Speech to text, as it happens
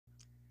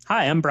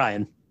Hi, I'm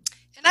Brian,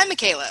 And I'm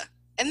Michaela,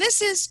 and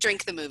this is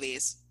Drink the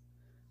Movies.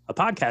 a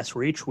podcast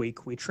where each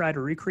week we try to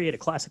recreate a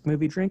classic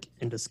movie drink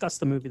and discuss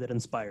the movie that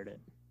inspired it.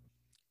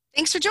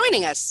 Thanks for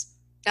joining us.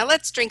 Now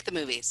let's drink the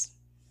movies.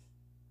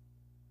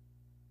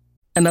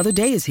 Another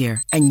day is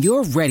here, and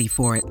you're ready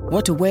for it.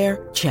 What to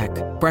wear? Check.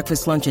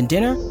 Breakfast, lunch, and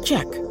dinner?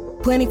 Check.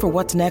 Planning for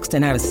what's next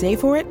and how to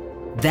save for it?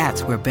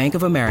 That's where Bank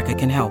of America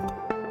can help.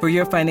 For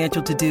your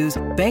financial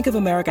to-dos, Bank of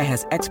America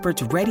has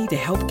experts ready to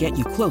help get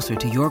you closer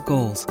to your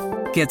goals.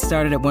 Get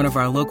started at one of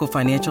our local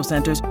financial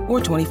centers or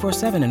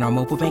 24/7 in our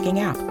mobile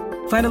banking app.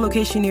 Find a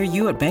location near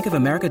you at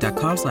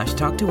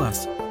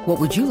bankofamerica.com/talktous. What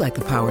would you like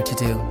the power to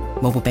do?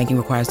 Mobile banking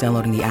requires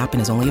downloading the app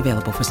and is only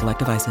available for select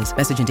devices.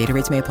 Message and data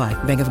rates may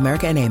apply. Bank of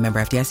America N.A., member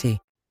FDIC.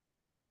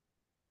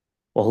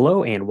 Well,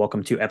 hello and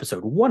welcome to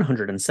episode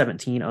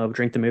 117 of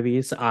Drink the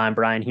Movies. I'm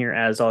Brian here,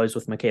 as always,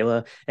 with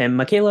Michaela. And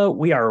Michaela,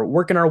 we are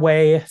working our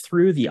way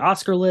through the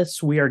Oscar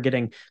lists. We are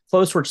getting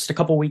close. We're just a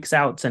couple weeks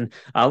out. And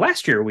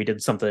last year we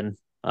did something.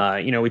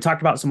 We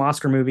talked about some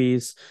Oscar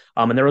movies,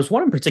 and there was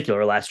one in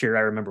particular last year.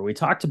 I remember we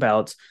talked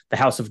about The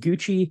House of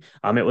Gucci.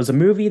 It was a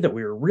movie that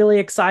we were really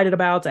excited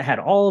about. It had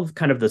all of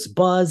kind of this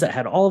buzz. It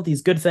had all of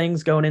these good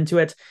things going into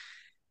it.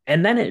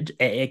 And then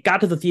it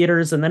got to the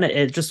theaters, and then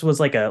it just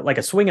was like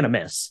a swing and a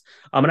miss.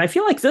 And I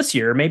feel like this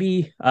year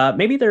maybe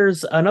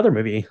there's another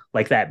movie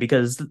like that,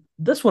 because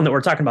this one that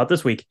we're talking about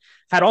this week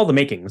had all the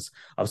makings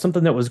of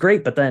something that was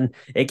great, but then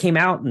it came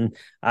out and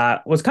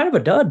was kind of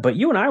a dud. But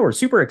you and I were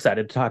super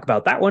excited to talk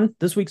about that one,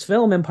 this week's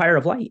film, Empire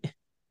of Light.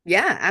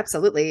 Yeah,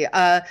 absolutely.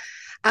 I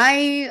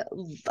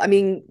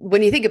mean,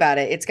 when you think about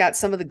it, it's got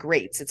some of the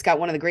greats. It's got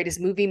one of the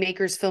greatest movie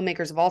makers,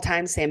 filmmakers of all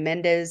time, Sam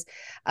Mendes.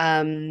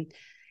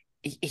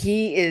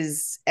 He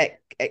is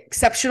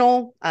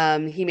exceptional.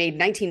 He made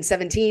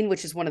 1917,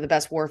 which is one of the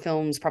best war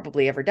films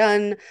probably ever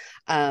done.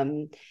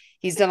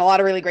 He's done a lot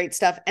of really great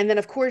stuff. And then,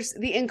 of course,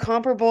 the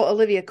incomparable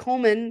Olivia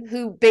Colman,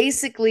 who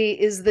basically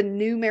is the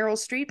new Meryl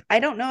Streep. I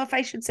don't know if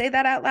I should say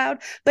that out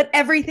loud, but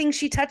everything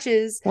she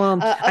touches. Well,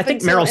 I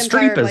think Meryl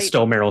Streep is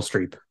still Meryl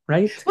Streep,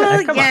 right?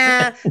 Well,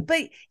 yeah,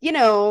 but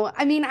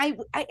I mean,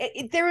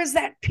 there was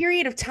that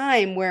period of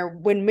time where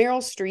when Meryl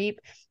Streep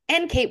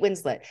and Kate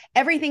Winslet,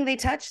 everything they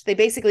touched, they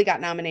basically got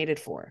nominated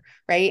for,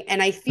 right?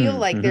 And I feel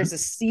like there's a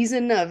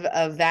season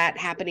of that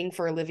happening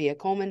for Olivia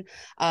Colman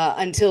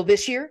until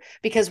this year,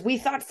 because we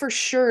thought for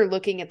sure,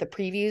 looking at the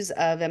previews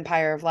of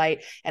Empire of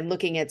Light and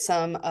looking at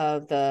some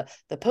of the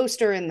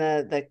poster and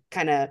the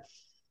kind of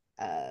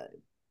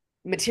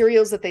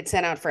materials that they'd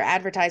sent out for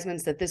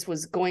advertisements, that this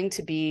was going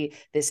to be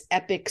this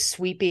epic,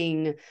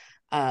 sweeping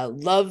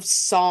love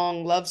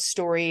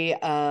story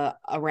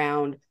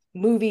around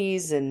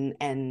movies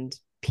and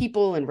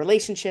people and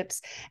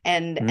relationships,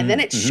 and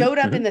then it showed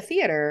up in the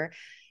theater,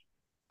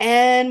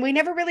 and we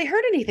never really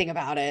heard anything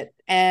about it,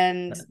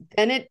 and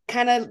then it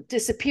kind of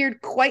disappeared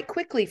quite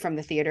quickly from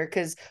the theater,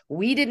 because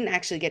we didn't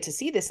actually get to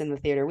see this in the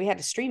theater. We had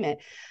to stream it,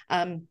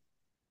 and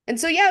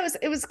so yeah,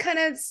 it was kind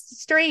of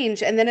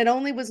strange. And then it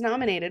only was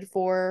nominated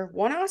for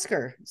one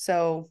Oscar.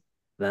 So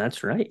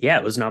that's right. Yeah,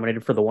 it was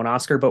nominated for the one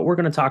Oscar, but we're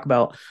going to talk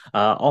about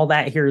all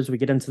that here as we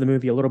get into the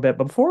movie a little bit.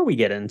 But before we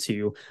get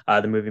into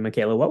the movie,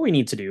 Michaela, what we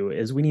need to do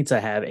is we need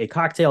to have a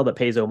cocktail that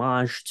pays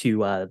homage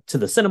to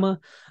the cinema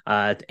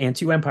and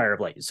to Empire of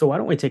Light. So why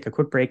don't we take a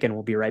quick break, and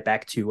we'll be right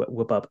back to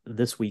whip up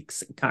this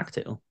week's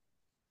cocktail.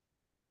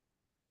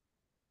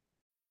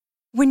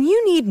 When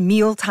you need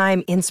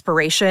mealtime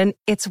inspiration,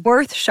 it's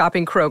worth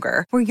shopping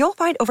Kroger, where you'll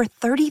find over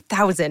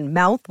 30,000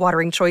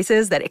 mouth-watering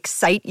choices that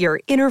excite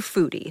your inner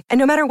foodie. And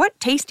no matter what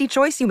tasty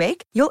choice you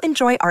make, you'll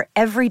enjoy our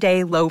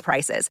everyday low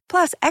prices,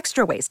 plus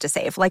extra ways to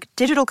save, like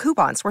digital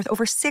coupons worth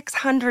over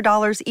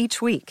 $600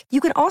 each week. You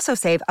can also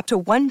save up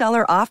to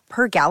 $1 off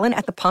per gallon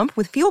at the pump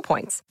with fuel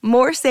points.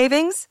 More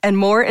savings and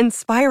more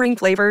inspiring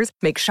flavors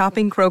make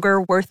shopping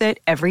Kroger worth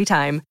it every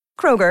time.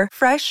 Kroger,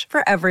 fresh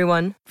for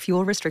everyone.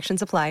 Fuel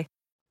restrictions apply.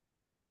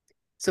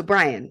 So,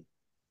 Brian,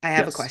 I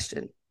have a Yes.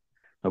 question.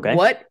 Okay.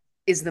 What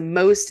is the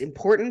most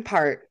important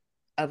part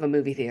of a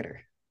movie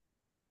theater?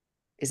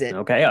 Is it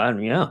Okay. Yeah. What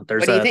do you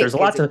think? There's a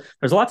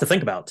lot to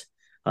think about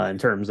in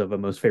terms of a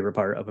most favorite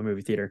part of a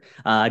movie theater.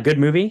 Good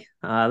movie.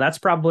 That's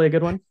probably a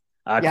good one.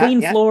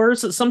 Clean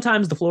floors.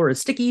 Sometimes the floor is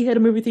sticky at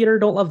a movie theater.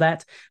 Don't love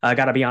that.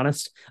 Gotta be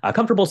honest.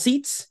 Comfortable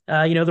seats. The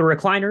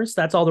recliners.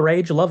 That's all the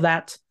rage. Love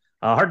that.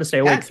 Hard to stay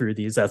awake through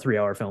these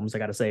 3-hour films, I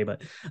gotta say,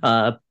 but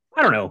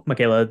I don't know,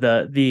 Michaela.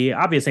 The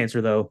obvious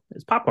answer though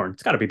is popcorn.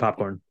 It's got to be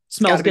popcorn.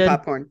 Smells good,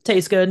 popcorn.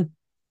 Tastes good,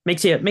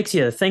 makes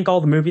you think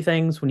all the movie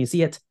things when you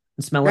see it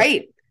and smell it.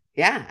 Right.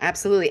 Yeah,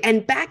 absolutely.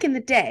 And back in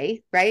the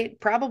day, right,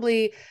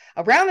 probably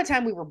around the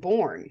time we were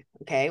born,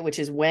 okay, which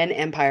is when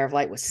Empire of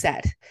Light was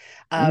set,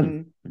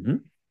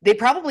 they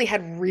probably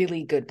had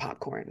really good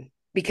popcorn,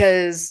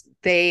 because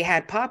they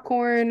had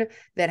popcorn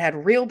that had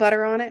real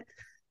butter on it,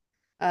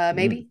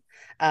 maybe.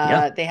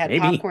 They had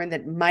popcorn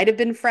that might have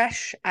been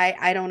fresh.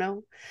 I don't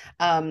know.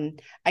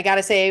 I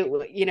gotta say,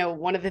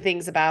 one of the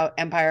things about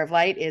Empire of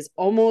Light is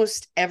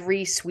almost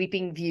every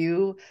sweeping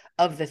view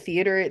of the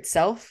theater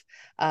itself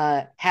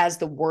has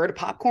the word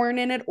popcorn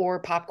in it, or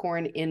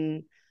popcorn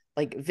in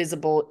like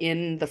visible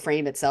in the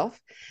frame itself.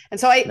 And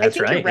so I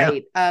think right, you're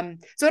right.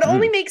 So it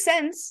only makes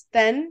sense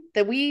then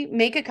that we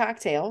make a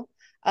cocktail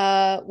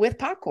with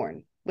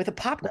popcorn, with a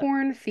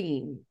popcorn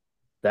theme.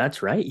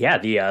 That's right. Yeah,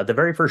 the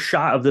very first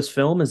shot of this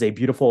film is a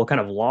beautiful kind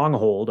of long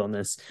hold on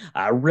this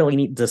really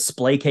neat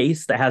display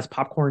case that has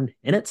popcorn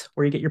in it,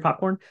 where you get your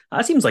popcorn.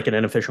 Seems like an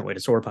inefficient way to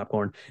store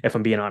popcorn, if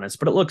I'm being honest,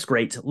 but it looks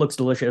great, it looks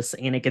delicious,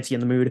 and it gets you in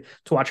the mood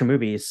to watch a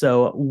movie.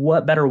 So,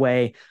 what better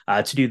way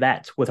to do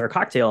that with our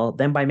cocktail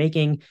than by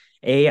making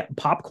a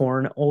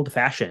popcorn old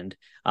fashioned?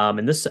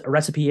 And this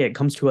recipe, it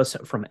comes to us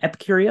from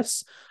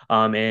Epicurious.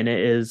 And it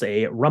is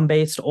a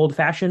rum-based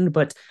old-fashioned,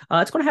 but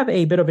it's going to have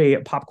a bit of a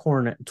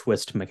popcorn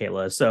twist,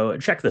 Michaela. So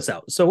check this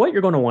out. So what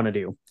you're going to want to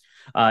do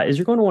is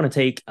you're going to want to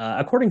take,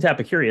 according to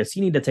Epicurious,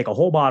 you need to take a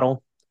whole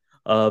bottle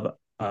of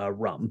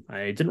rum.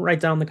 I didn't write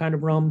down the kind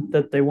of rum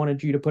that they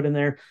wanted you to put in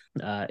there.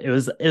 It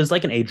was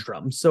like an aged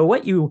rum. So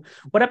what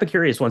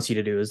Epicurious wants you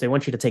to do is they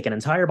want you to take an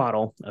entire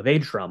bottle of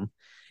aged rum,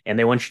 and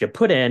they want you to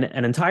put in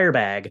an entire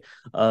bag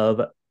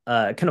of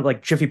kind of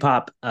like Jiffy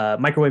Pop,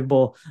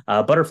 microwavable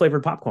butter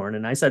flavored popcorn.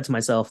 And I said to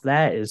myself,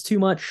 that is too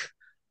much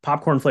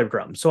popcorn flavored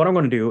rum. So what I'm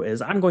going to do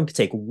is I'm going to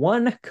take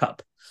 1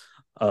 cup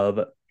of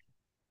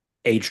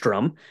aged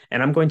rum,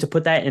 and I'm going to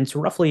put that into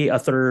roughly a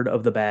third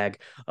of the bag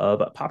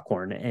of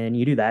popcorn. And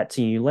you do that,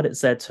 and you let it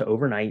set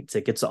overnight.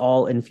 It gets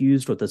all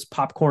infused with this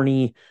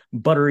popcorny,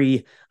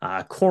 buttery,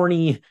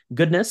 corny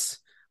goodness.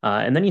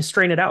 And then you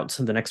strain it out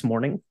the next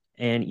morning,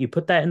 and you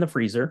put that in the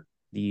freezer.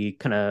 The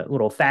kind of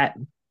little fat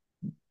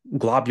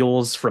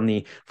globules from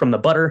the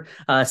butter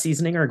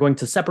seasoning are going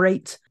to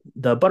separate.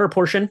 The butter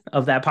portion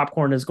of that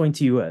popcorn is going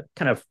to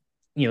kind of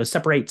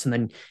separate, and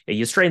then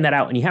you strain that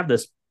out, and you have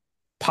this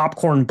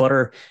popcorn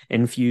butter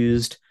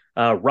infused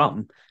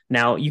rum.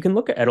 Now you can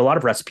look at a lot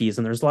of recipes,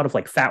 and there's a lot of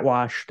like fat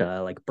washed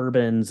like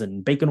bourbons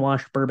and bacon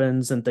washed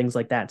bourbons and things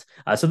like that.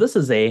 So this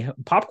is a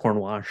popcorn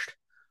washed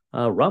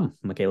rum,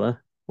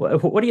 Michaela.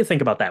 What do you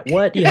think about that?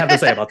 What do you have to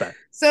say about that?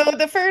 So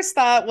the first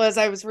thought was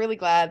I was really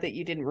glad that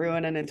you didn't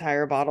ruin an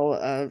entire bottle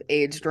of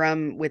aged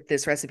rum with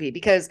this recipe,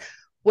 because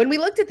when we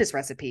looked at this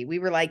recipe, we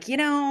were like,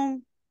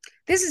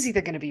 this is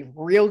either going to be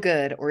real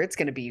good or it's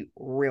going to be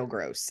real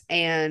gross.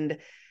 And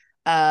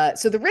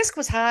so the risk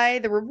was high.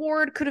 The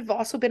reward could have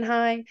also been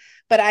high,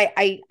 but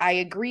I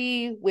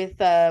agree with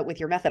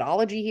your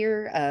methodology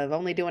here of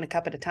only doing a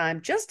cup at a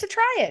time just to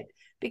try it.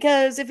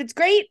 Because if it's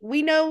great,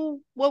 we know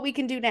what we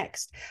can do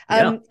next.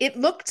 It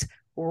looked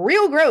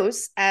real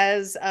gross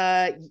as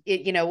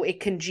it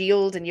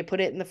congealed, and you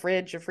put it in the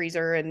fridge or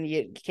freezer, and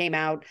you came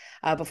out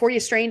before you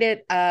strained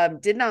it.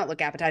 Did not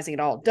look appetizing at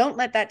all. Don't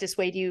let that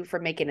dissuade you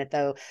from making it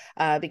though,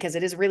 because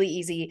it is really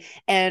easy.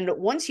 And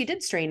once you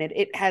did strain it,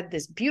 it had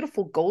this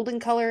beautiful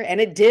golden color,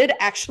 and it did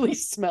actually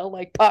smell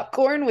like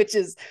popcorn, which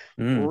is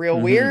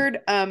real weird.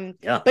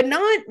 But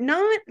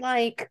not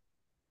like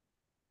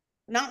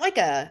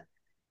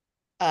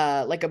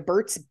a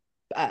Burt's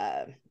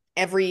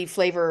every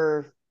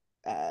flavor,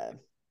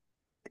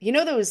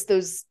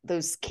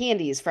 those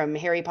candies from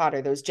Harry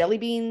Potter, those jelly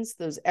beans,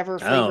 those ever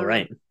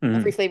flavor,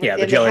 every flavor. Yeah,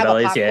 the jelly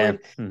bellies. Yeah,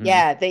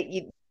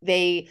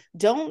 they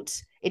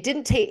don't. It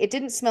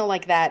didn't smell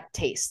like that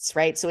tastes,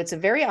 right? So it's a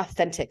very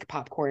authentic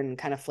popcorn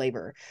kind of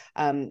flavor.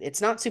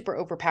 It's not super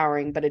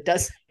overpowering, but it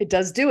does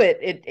do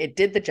it. It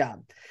did the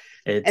job.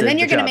 And then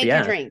you're going to make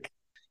your drink.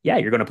 Yeah,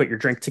 you're going to put your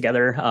drink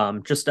together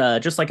just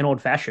like an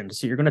old fashioned.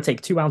 So you're going to take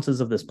 2 ounces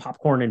of this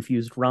popcorn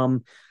infused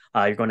rum.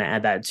 You're going to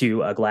add that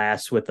to a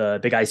glass with a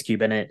big ice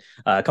cube in it,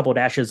 a couple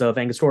dashes of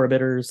Angostura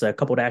bitters, a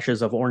couple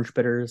dashes of orange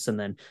bitters, and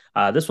then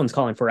this one's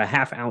calling for a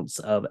 1/2 ounce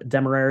of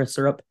Demerara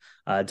syrup.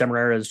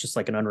 Demerara is just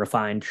like an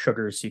unrefined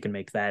sugar, so you can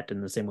make that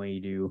in the same way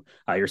you do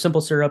your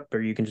simple syrup,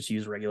 or you can just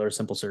use regular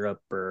simple syrup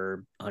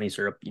or honey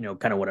syrup,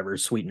 kind of whatever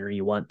sweetener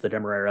you want. The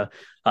Demerara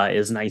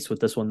is nice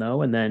with this one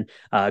though, and then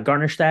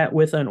garnish that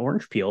with an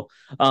orange peel.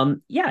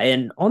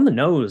 And on the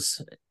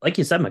nose, like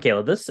you said,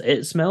 Michaela,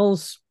 it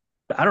smells,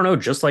 I don't know,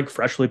 just like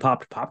freshly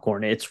popped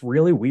popcorn. It's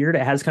really weird.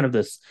 It has kind of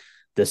this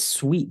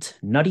sweet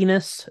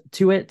nuttiness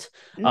to it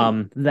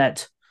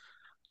that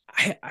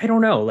I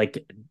don't know.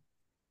 Like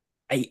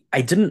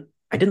I didn't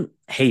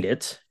hate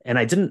it, and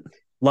I didn't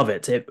love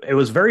it. It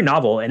was very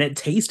novel, and it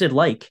tasted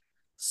like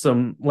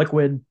some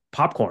liquid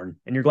popcorn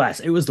in your glass.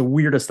 It was the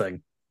weirdest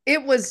thing.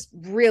 It was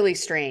really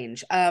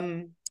strange.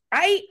 I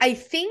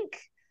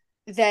think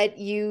that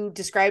you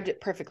described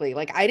it perfectly.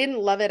 Like, I didn't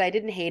love it, I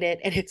didn't hate it,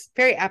 and it's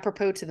very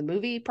apropos to the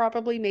movie,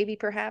 probably, maybe,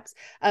 perhaps.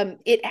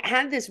 It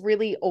had this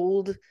really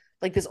old,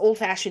 like this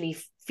old-fashioned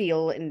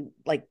feel in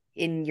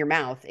your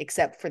mouth,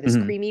 except for this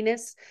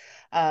creaminess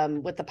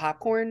with the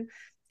popcorn,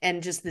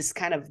 and just this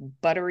kind of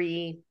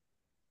buttery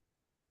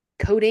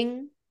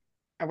coating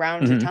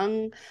around your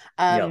tongue.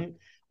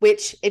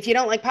 Which, if you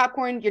don't like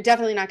popcorn, you're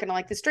definitely not going to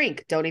like this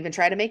drink. Don't even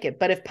try to make it.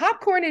 But if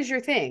popcorn is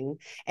your thing,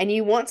 and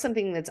you want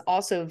something that's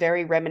also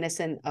very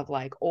reminiscent of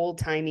like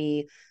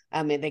old-timey,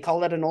 they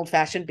call it an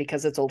old-fashioned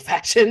because it's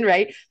old-fashioned,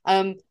 right?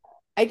 I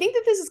think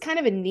that this is kind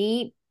of a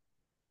neat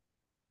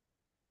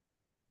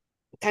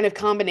kind of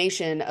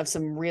combination of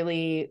some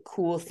really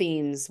cool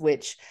themes,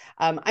 which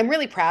I'm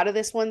really proud of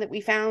this one that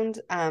we found,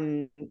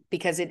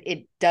 because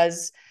it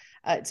does,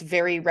 it's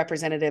very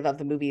representative of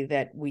the movie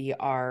that we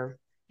are,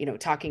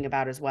 talking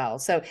about as well.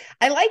 So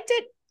I liked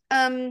it.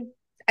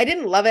 I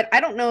didn't love it. I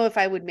don't know if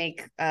I would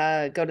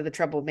go to the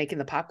trouble of making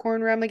the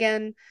popcorn rum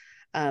again,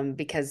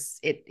 because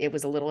it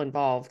was a little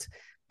involved.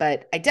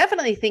 But I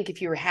definitely think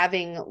if you were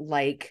having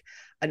like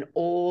an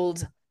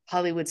old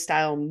Hollywood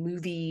style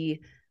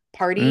movie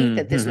party,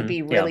 that this would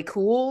be really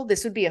cool.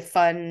 This would be a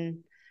fun,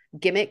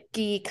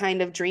 gimmicky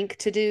kind of drink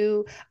to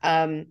do.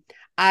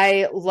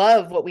 I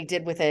love what we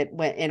did with it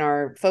in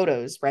our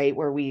photos, right?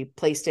 Where we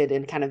placed it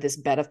in kind of this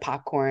bed of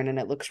popcorn, and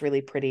it looks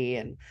really pretty.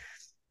 And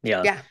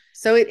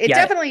so it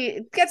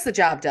definitely gets the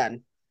job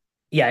done.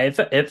 Yeah,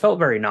 it felt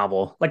very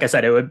novel. Like I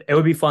said, it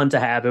would be fun to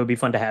have. It would be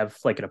fun to have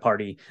like at a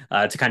party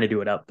to kind of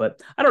do it up.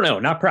 But I don't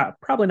know,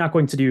 probably not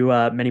going to do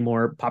many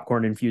more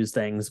popcorn infused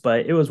things.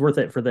 But it was worth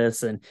it for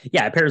this, and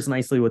yeah, it pairs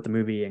nicely with the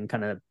movie and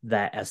kind of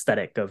that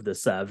aesthetic of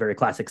this very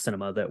classic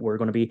cinema that we're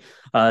going to be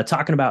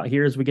talking about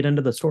here as we get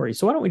into the story.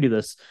 So why don't we do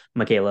this,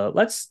 Michaela?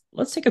 Let's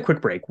take a quick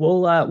break.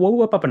 We'll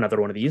whip up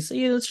another one of these.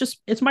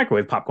 It's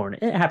microwave popcorn.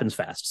 It happens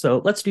fast.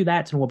 So let's do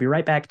that, and we'll be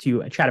right back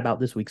to chat about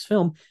this week's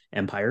film,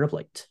 Empire of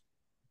Light.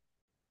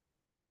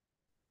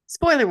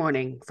 Spoiler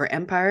warning for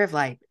Empire of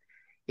Light.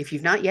 If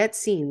you've not yet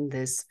seen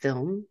this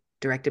film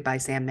directed by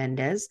Sam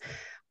Mendes,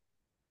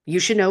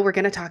 you should know we're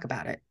going to talk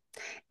about it.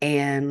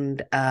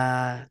 And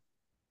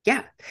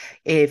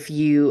if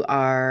you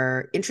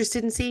are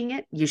interested in seeing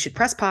it, you should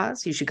press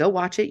pause. You should go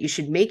watch it. You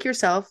should make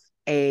yourself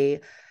a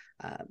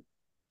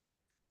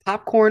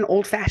popcorn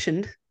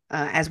old-fashioned,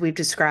 as we've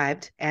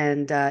described,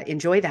 and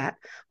enjoy that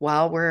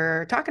while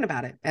we're talking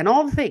about it. And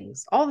all the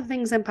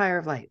things Empire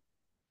of Light.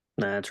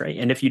 That's right.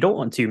 And if you don't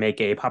want to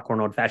make a popcorn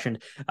old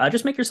fashioned,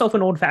 just make yourself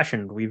an old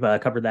fashioned. We've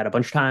covered that a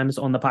bunch of times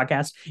on the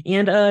podcast,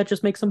 and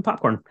just make some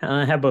popcorn.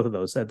 Have both of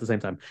those at the same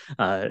time.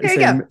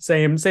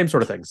 Same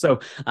sort of thing. So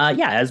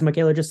as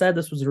Michaela just said,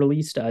 this was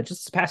released just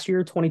this past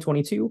year,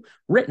 2022,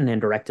 written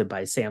and directed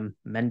by Sam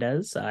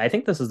Mendes. I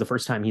think this is the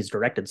first time he's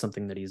directed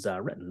something that he's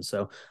written.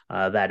 So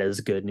that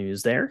is good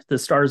news there.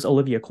 This stars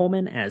Olivia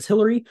Colman as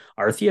Hillary,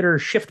 our theater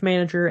shift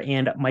manager,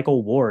 and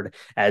Michael Ward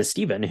as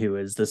Stephen, who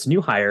is this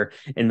new hire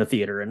in the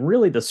theater. And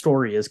really the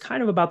story is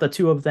kind of about the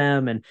two of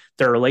them and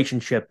their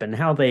relationship and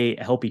how they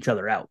help each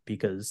other out,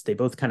 because they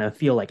both kind of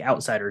feel like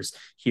outsiders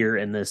here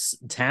in this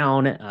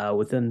town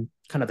within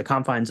kind of the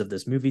confines of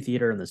this movie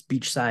theater and this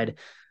beachside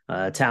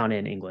town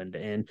in England.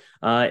 And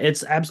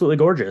it's absolutely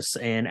gorgeous,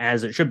 and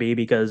as it should be,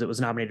 because it was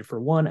nominated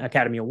for one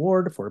Academy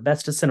Award for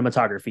Best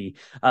Cinematography.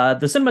 The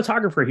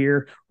cinematographer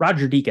here,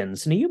 Roger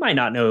Deakins. Now, you might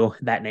not know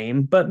that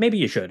name, but maybe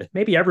you should.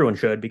 Maybe everyone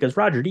should, because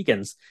Roger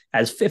Deakins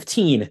has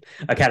 15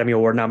 Academy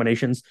Award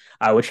nominations,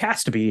 which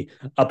has to be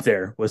up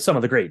there with some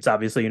of the greats.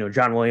 Obviously,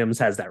 John Williams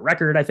has that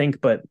record, I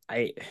think, but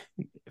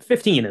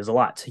 15 is a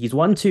lot. He's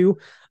won 2.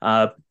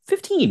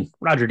 15,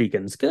 Roger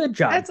Deakins. Good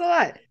job. That's a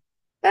lot.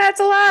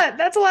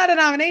 That's a lot of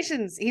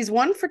nominations. He's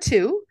won for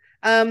 2,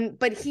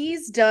 but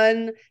he's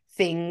done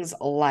things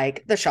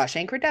like The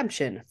Shawshank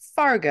Redemption,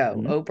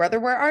 Fargo, Oh Brother,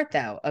 Where Art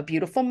Thou, A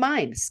Beautiful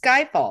Mind,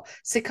 Skyfall,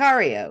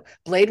 Sicario,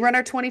 Blade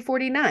Runner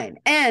 2049,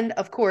 and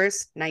of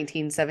course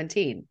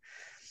 1917.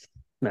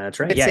 That's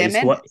right.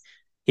 Yeah,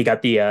 he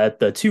got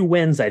the 2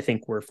 wins, I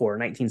think, were for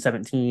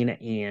 1917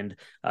 and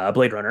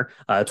Blade Runner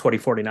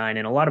 2049,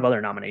 and a lot of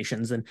other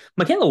nominations. And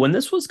Michaela, when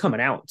this was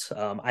coming out,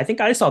 I think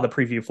I saw the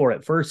preview for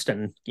it first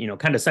and,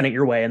 kind of sent it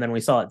your way, and then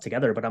we saw it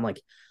together. But I'm like,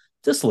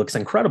 this looks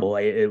incredible.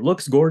 It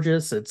looks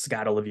gorgeous. It's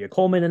got Olivia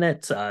Colman in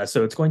it.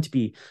 So it's going to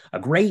be a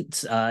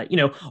great,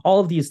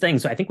 all of these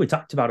things. So I think we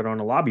talked about it on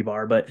a lobby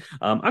bar, but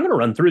I'm going to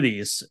run through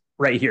these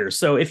right here.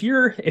 So if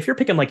you're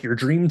picking like your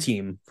dream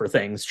team for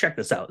things, check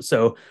this out.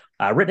 So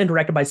written and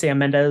directed by Sam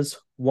Mendes,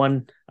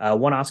 one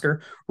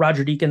Oscar.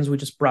 Roger Deakins, we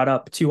just brought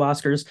up, 2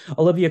 Oscars.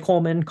 Olivia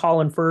Colman,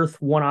 Colin Firth,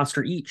 1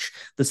 Oscar each.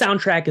 The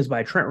soundtrack is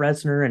by Trent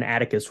Reznor and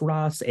Atticus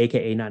Ross,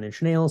 aka Nine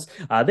Inch Nails.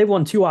 They've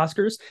won 2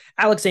 Oscars.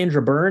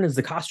 Alexandra Byrne is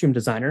the costume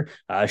designer.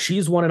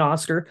 She's won an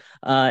Oscar.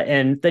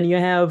 And then you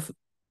have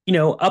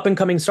up and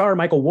coming star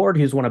Michael Ward,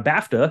 who's won a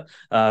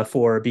BAFTA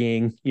for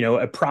being,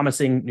 a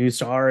promising new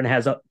star, and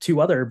has 2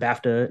 other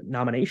BAFTA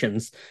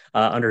nominations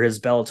under his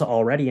belt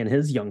already in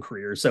his young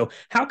career. So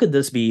how could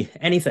this be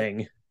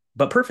anything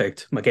but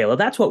perfect, Michaela?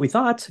 That's what we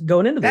thought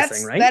going into this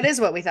thing, right? That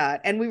is what we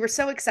thought. And we were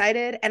so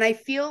excited. And I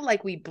feel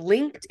like we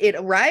blinked. It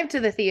arrived to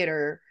the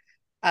theater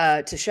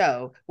to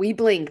show. We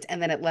blinked, and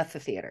then it left the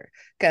theater,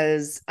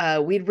 because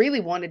we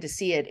really wanted to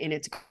see it in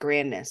its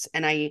grandness.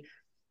 And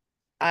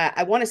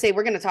I want to say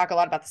we're going to talk a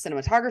lot about the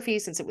cinematography,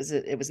 since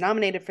it was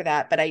nominated for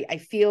that. But I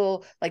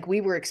feel like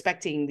we were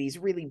expecting these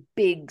really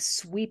big,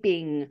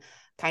 sweeping,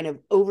 kind of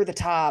over the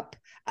top,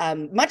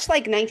 much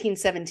like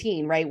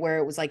 1917, right? Where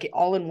it was like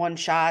all in one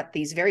shot,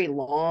 these very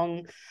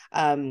long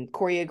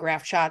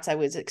choreographed shots. I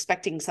was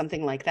expecting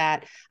something like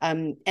that.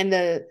 And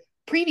the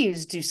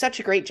previews do such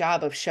a great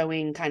job of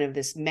showing kind of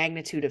this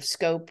magnitude of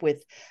scope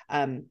with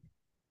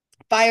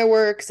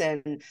fireworks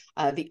and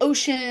the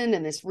ocean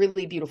and this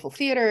really beautiful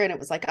theater. And it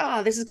was like,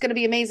 this is going to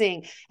be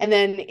amazing. And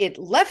then it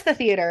left the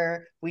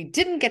theater. We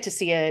didn't get to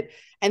see it.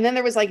 And then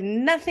there was like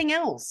nothing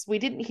else. We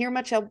didn't hear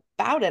much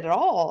about it at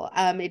all.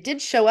 It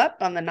did show up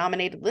on the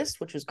nominated list,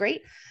 which was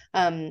great.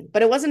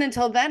 But it wasn't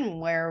until then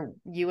where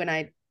you and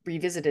I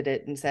revisited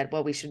it and said,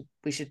 well, we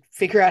should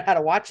figure out how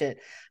to watch it.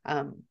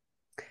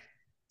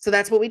 So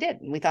that's what we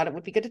did. And we thought it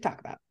would be good to talk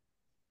about.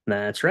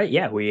 That's right.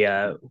 Yeah,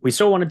 we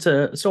still wanted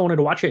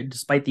to watch it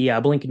despite the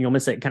blink and you'll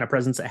miss it kind of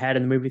presence it had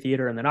in the movie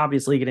theater, and then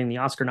obviously getting the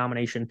Oscar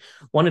nomination.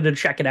 Wanted to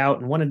check it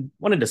out and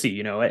wanted to see,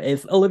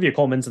 if Olivia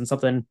Colman's in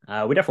something,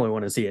 we definitely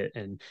want to see it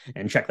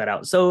and check that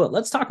out. So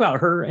let's talk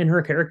about her and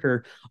her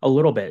character a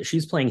little bit.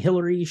 She's playing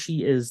Hillary.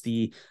 She is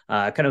the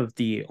kind of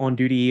the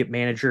on-duty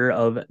manager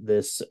of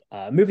this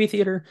movie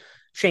theater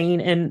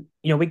chain, and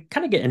we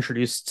kind of get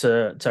introduced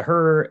to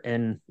her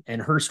and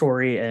her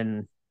story,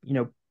 and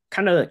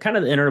kind of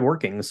the inner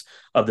workings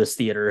of this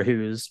theater,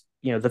 who's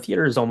the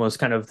theater is almost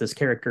kind of this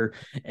character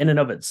in and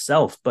of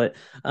itself. But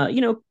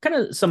kind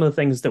of some of the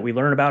things that we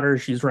learn about her: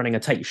 she's running a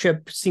tight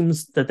ship.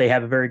 Seems that they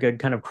have a very good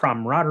kind of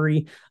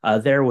camaraderie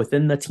there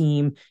within the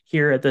team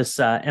here at this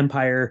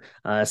Empire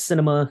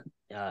Cinema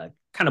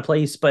kind of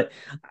place. But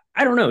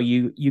I don't know,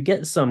 you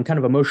get some kind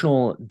of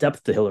emotional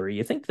depth to Hillary.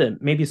 You think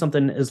that maybe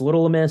something is a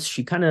little amiss.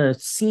 She kind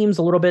of seems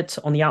a little bit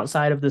on the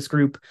outside of this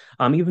group,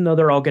 even though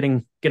they're all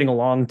getting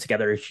along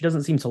together. She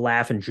doesn't seem to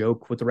laugh and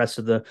joke with the rest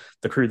of the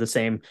crew the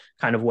same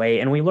kind of way.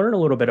 And we learn a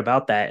little bit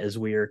about that as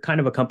we're kind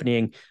of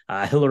accompanying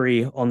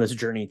Hillary on this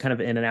journey, kind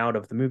of in and out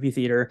of the movie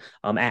theater,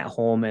 at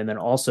home, and then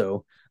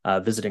also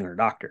visiting her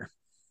doctor.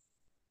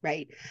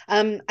 Right.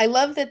 I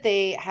love that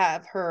they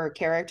have her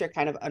character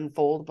kind of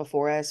unfold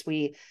before us.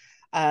 We,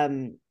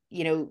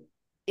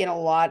 in a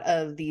lot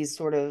of these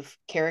sort of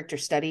character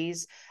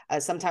studies,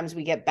 sometimes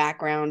we get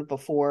background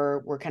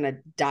before we're kind of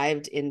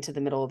dived into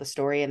the middle of the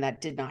story, and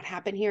that did not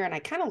happen here. And I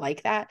kind of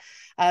like that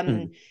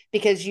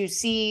because you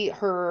see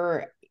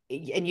her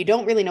and you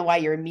don't really know why.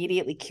 You're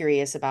immediately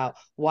curious about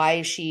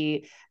why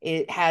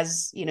it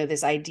has,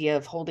 this idea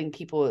of holding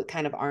people at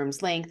kind of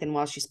arm's length. And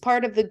while she's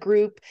part of the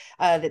group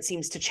that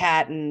seems to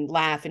chat and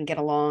laugh and get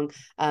along,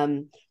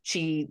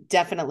 she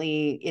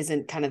definitely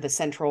isn't kind of the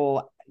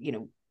central,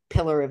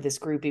 pillar of this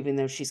group, even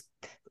though she's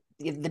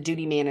the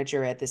duty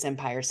manager at this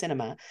Empire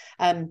Cinema.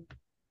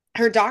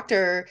 Her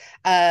doctor,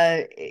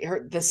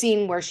 the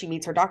scene where she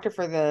meets her doctor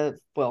for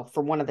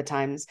one of the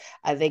times,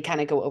 they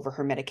kind of go over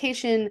her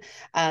medication.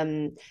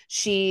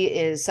 She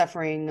is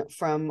suffering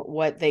from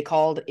what they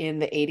called in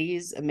the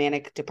 80s a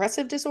manic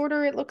depressive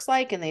disorder, it looks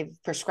like, and they've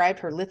prescribed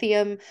her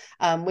lithium,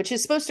 which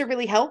is supposed to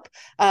really help.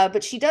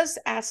 But she does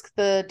ask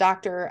the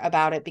doctor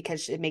about it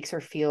because it makes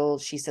her feel,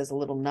 she says, a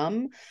little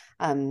numb.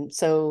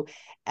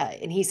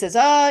 And he says,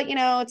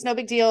 it's no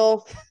big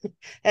deal.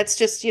 That's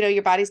just,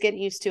 your body's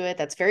getting used to it.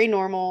 That's very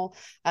normal.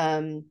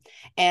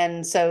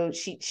 And so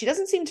she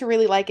doesn't seem to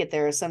really like it.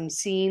 There are some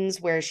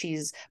scenes where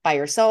she's by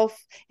herself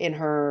in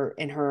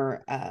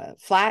her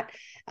flat,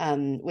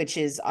 which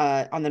is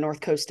on the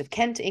north coast of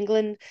Kent,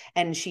 England.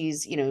 And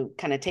she's,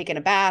 kind of taking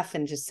a bath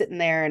and just sitting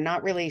there and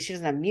she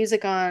doesn't have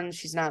music on.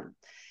 She's not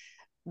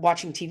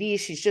watching TV.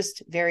 She's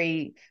just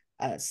very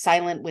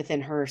silent within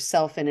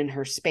herself and in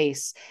her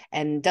space,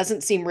 and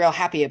doesn't seem real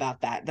happy about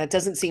that. That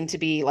doesn't seem to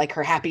be like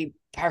her happy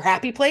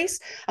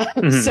place.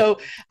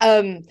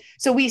 Mm-hmm.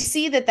 So we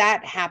see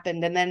that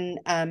happened. And then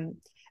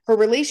her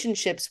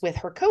relationships with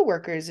her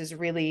coworkers is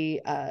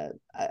really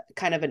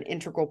kind of an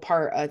integral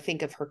part, I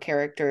think, of her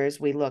character as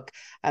we look.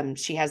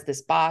 She has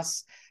this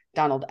boss,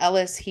 Donald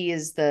Ellis.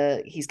 He's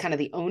kind of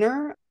the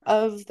owner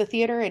of the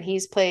theater, and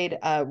he's played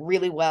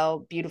really well,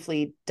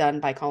 beautifully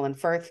done by Colin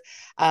Firth.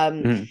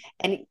 And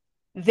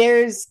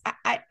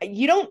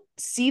you don't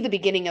see the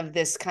beginning of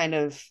this kind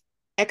of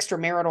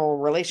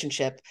extramarital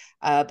relationship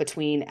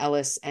between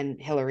Ellis and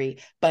Hillary,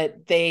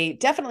 but they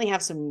definitely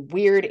have some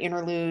weird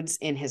interludes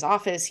in his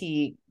office.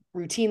 He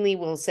routinely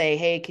will say,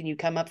 "Hey, can you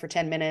come up for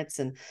 10 minutes?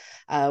 And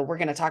we're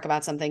going to talk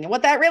about something." And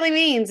what that really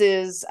means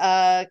is,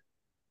 can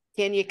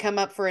you come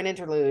up for an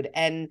interlude?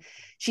 And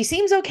she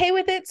seems okay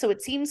with it. So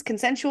it seems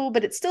consensual,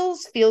 but it still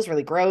feels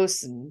really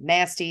gross and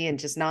nasty and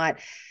just not.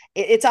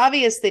 It's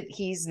obvious that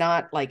he's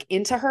not like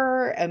into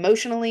her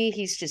emotionally.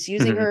 He's just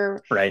using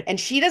her. Right. And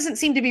she doesn't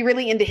seem to be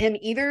really into him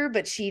either,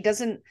 but she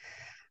doesn't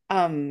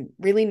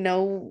really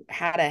know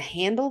how to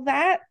handle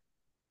that.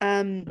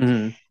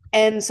 And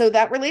so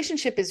that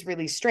relationship is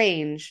really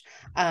strange.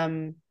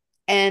 And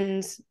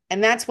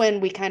that's when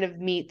we kind of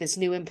meet this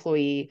new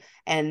employee,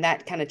 and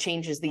that kind of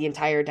changes the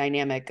entire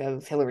dynamic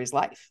of Hillary's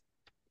life.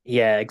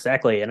 Yeah,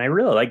 exactly. And I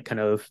really like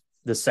kind of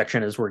this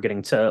section as we're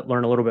getting to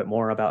learn a little bit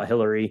more about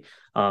Hillary.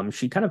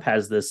 She kind of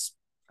has this,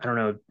 I don't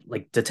know,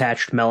 like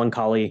detached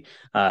melancholy,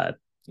 kind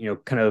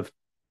of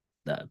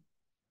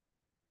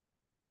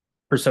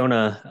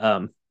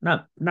persona,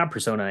 not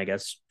persona, I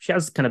guess. She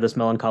has kind of this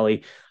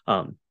melancholy,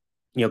 kind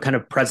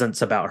of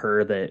presence about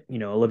her that,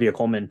 Olivia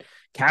Colman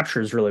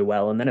captures really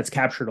well. And then it's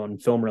captured on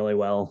film really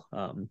well.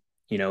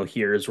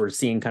 here is we're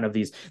seeing kind of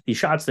these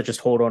shots that just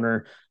hold on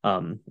her.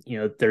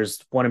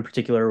 There's one in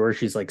particular where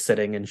she's like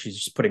sitting and she's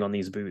just putting on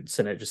these boots,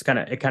 and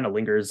it kind of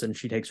lingers, and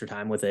she takes her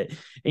time with it.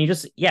 And you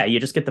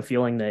just get the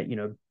feeling that,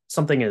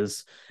 something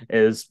is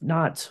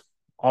not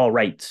all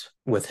right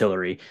with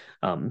Hillary.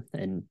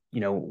 And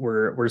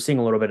we're seeing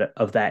a little bit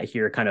of that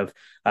here kind of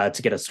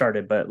to get us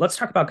started. But let's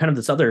talk about kind of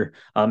this other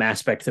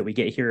aspect that we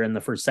get here in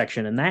the first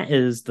section, and that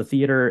is the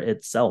theater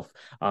itself.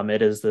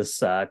 It is this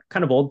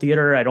kind of old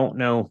theater. I don't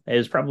know, it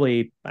is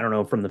probably, I don't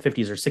know, from the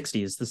 50s or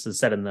 60s. This is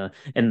set in the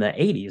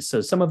 80s.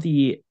 So some of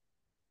the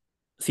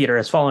theater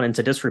has fallen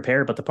into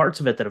disrepair, but the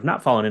parts of it that have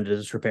not fallen into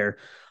disrepair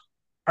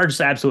are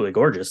just absolutely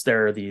gorgeous.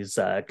 There are these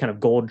kind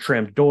of gold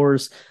trimmed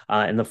doors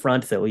in the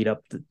front that lead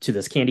up to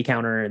this candy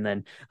counter, and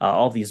then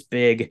all these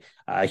big,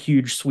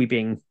 huge,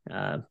 sweeping,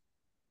 movie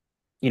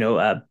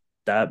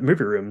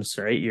rooms.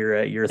 Right,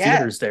 your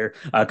theaters there.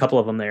 A couple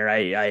of them there.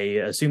 I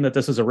assume that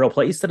this is a real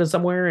place that is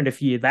somewhere, and if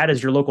that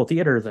is your local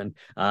theater, then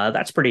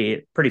that's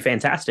pretty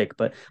fantastic.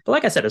 But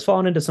like I said, it's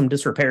fallen into some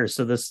disrepair.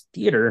 So this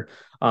theater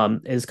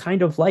is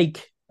kind of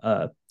like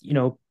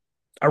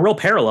a real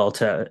parallel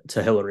to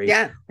Hillary.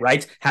 Yeah.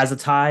 Right. Has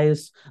its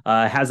highs,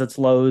 has its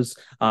lows,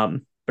 but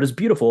it's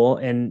beautiful.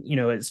 And,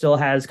 it still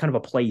has kind of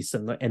a place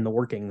in the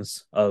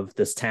workings of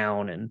this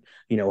town and,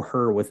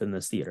 her within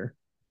this theater.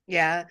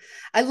 Yeah,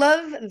 I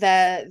love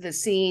the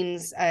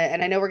scenes,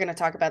 and I know we're going to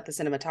talk about the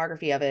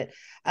cinematography of it,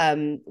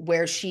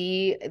 where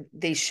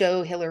they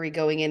show Hillary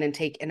going in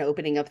and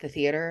opening up the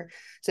theater.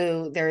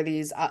 So there are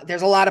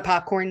there's a lot of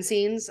popcorn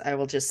scenes, I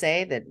will just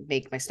say, that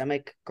make my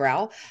stomach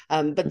growl.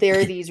 But there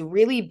are these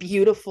really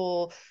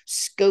beautiful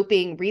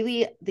scoping,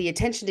 really the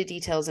attention to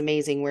detail is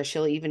amazing, where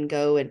she'll even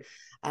go and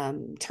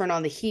turn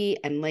on the heat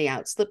and lay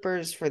out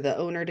slippers for the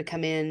owner to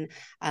come in.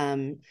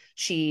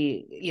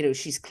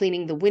 She's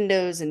cleaning the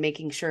windows and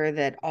making sure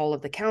that all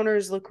of the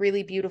counters look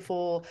really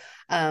beautiful.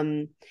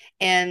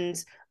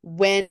 And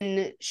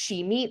when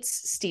she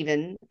meets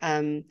Stephen,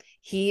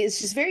 he is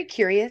just very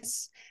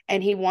curious,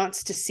 and he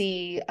wants to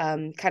see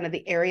kind of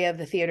the area of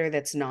the theater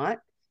that's not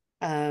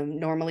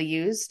normally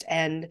used.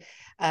 And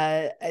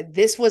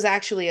this was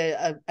actually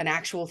an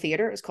actual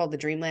theater. It was called the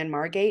Dreamland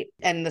Margate,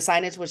 and the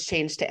signage was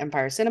changed to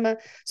Empire Cinema.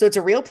 So it's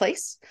a real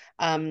place,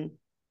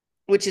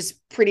 which is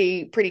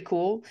pretty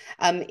cool.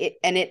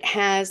 It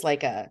has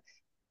like a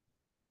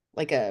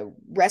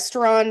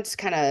restaurant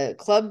kind of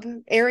club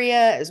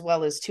area, as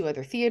well as two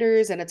other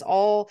theaters. And it's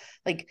all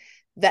like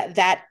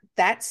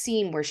that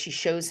scene where she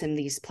shows him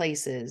these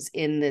places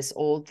in this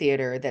old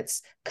theater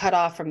that's cut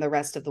off from the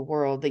rest of the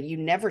world that you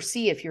never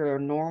see if you're a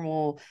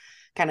normal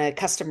kind of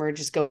customer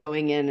just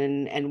going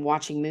in and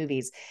watching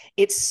movies.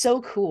 It's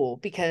so cool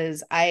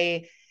because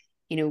if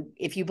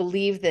you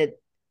believe that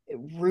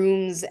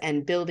rooms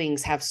and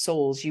buildings have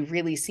souls, you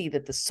really see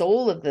that the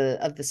soul of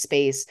the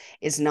space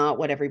is not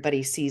what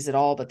everybody sees at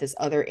all, but this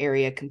other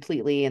area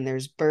completely. And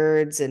there's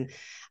birds. And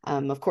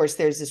of course,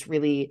 there's this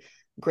really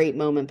great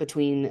moment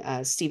between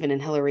Stephen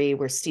and Hillary,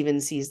 where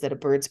Stephen sees that a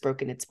bird's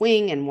broken its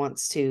wing and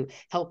wants to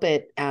help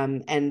it.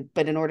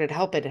 But in order to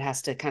help it, it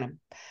has to kind of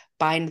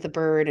bind the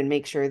bird and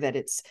make sure that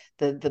it's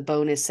the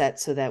bone is set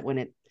so that when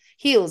it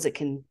heals, it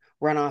can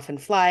run off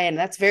and fly. And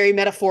that's very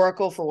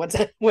metaphorical for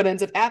what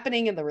ends up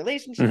happening in the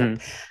relationship.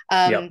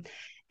 Mm-hmm. Yep.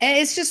 And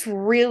it's just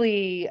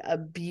really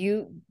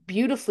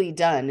beautifully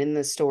done in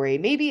the story.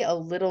 Maybe a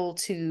little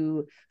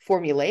too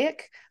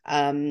formulaic.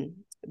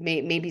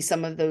 Maybe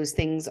some of those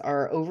things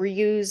are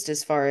overused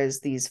as far as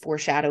these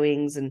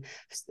foreshadowings and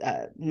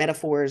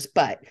metaphors.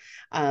 But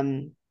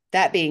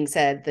that being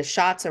said, the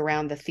shots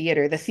around the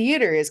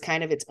theater is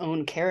kind of its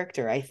own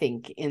character, I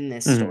think, in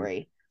this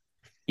story.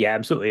 Yeah,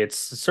 absolutely. It's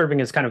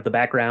serving as kind of the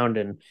background.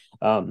 And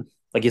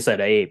like you said,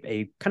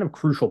 a kind of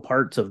crucial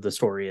part of the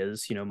story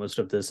is, most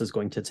of this is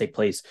going to take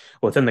place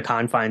within the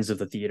confines of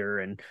the theater,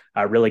 and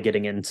really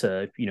getting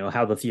into,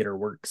 how the theater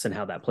works and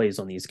how that plays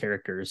on these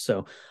characters.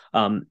 So,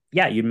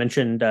 you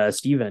mentioned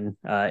Stephen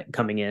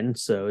coming in.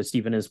 So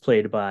Stephen is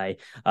played by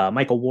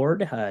Michael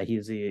Ward.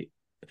 He's a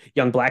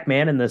young Black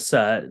man in this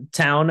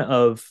town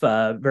of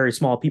very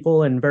small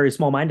people and very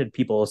small-minded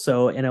people.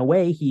 So in a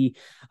way, he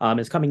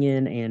is coming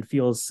in and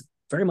feels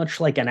very much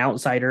like an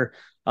outsider.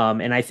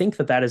 And I think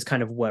that is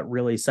kind of what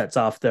really sets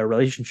off the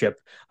relationship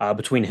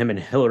between him and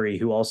Hillary,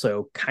 who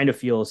also kind of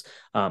feels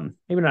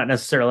maybe not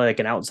necessarily like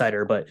an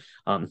outsider, but,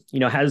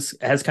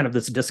 has kind of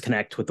this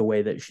disconnect with the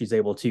way that she's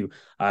able to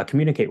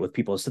communicate with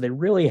people. So they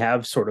really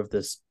have sort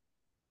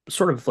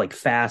of like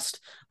fast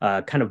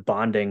kind of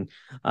bonding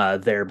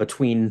there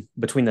between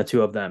the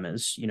two of them,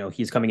 as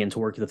he's coming in to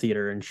work at the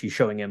theater and she's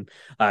showing him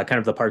kind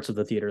of the parts of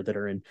the theater that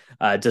are in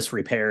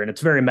disrepair. And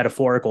it's very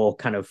metaphorical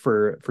kind of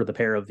for the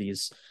pair of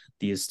these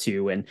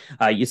two. And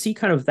you see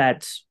kind of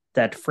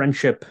that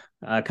friendship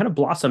kind of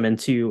blossom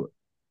into,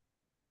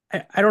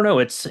 I don't know,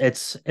 it's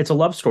a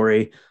love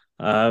story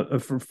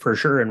for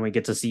sure. And we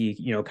get to see,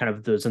 kind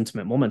of those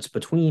intimate moments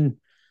between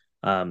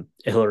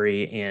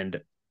Hillary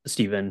and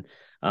Stephen.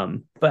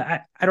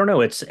 But I don't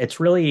know, it's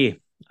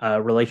really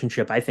a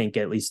relationship. I think,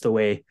 at least the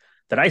way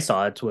that I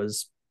saw it,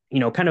 was,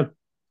 kind of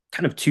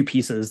kind of two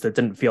pieces that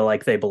didn't feel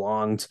like they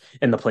belonged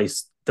in the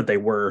place that they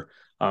were,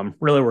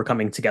 really were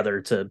coming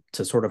together to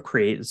sort of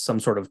create some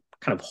sort of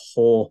kind of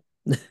whole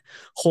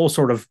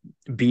sort of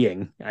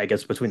being, I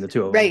guess, between the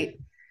two of them. Right.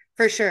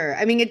 For sure.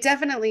 I mean, it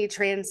definitely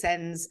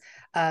transcends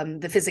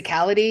the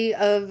physicality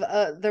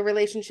of the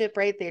relationship,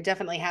 right? They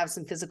definitely have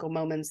some physical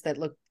moments that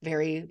look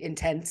very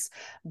intense,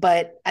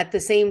 but at the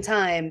same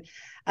time,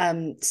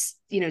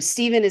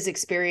 Steven is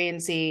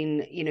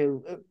experiencing,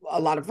 a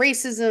lot of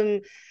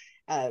racism.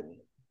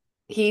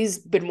 He's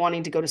been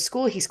wanting to go to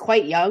school. He's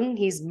quite young.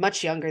 He's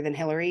much younger than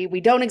Hillary.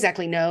 We don't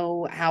exactly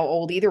know how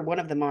old either one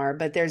of them are,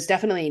 but there's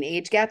definitely an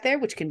age gap there,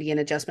 which can be an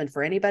adjustment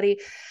for anybody.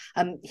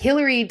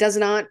 Hillary does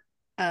not,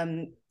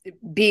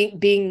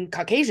 being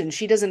Caucasian,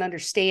 she doesn't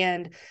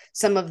understand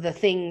some of the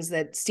things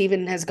that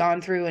Steven has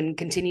gone through and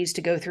continues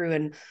to go through.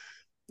 And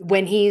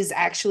when he's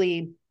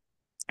actually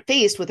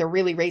faced with a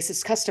really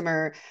racist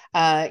customer,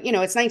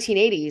 it's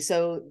 1980.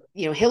 So,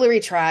 Hillary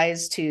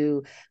tries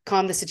to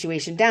calm the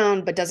situation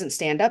down, but doesn't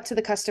stand up to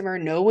the customer.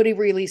 Nobody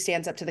really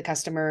stands up to the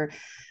customer.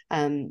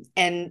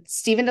 And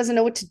Steven doesn't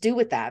know what to do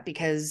with that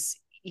because,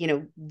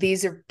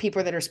 these are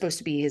people that are supposed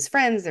to be his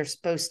friends. They're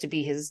supposed to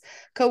be his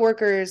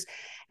coworkers.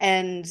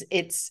 And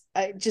it's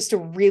just a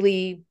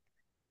really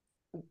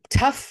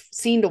tough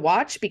scene to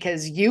watch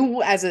because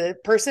you as a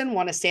person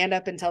want to stand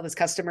up and tell this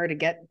customer to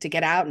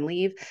get out and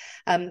leave.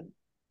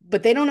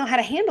 But they don't know how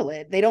to handle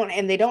it. They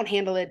don't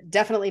handle it,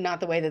 definitely not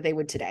the way that they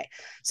would today.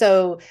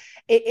 So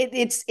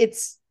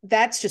it's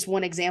that's just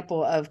one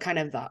example of kind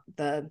of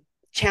the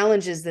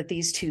challenges that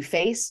these two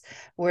face,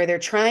 where they're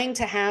trying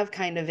to have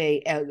kind of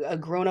a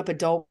grown-up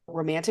adult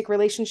romantic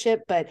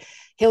relationship, but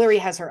Hillary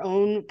has her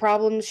own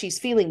problems. She's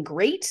feeling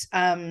great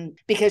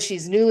because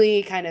she's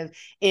newly kind of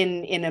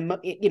in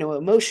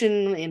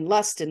emotion, in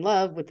lust and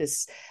love with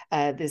this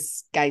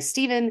guy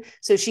Steven.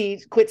 So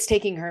she quits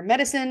taking her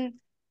medicine.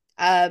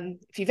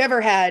 If you've ever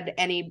had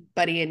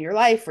anybody in your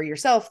life or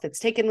yourself that's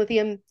taken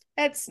lithium,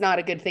 it's not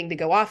a good thing to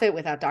go off it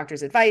without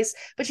doctor's advice,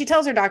 but she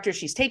tells her doctor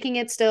she's taking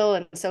it still.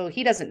 And so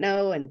he doesn't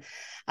know. And,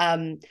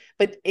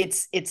 but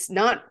it's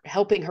not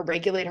helping her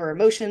regulate her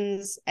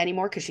emotions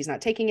anymore because she's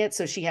not taking it.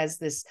 So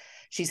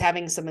she's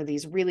having some of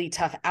these really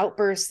tough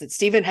outbursts that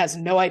Steven has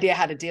no idea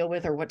how to deal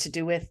with or what to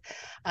do with.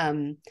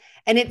 And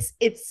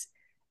it's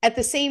at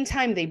the same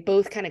time, they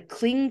both kind of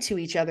cling to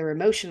each other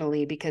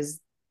emotionally because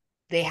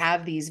they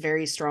have these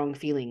very strong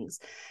feelings.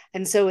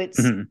 And so it's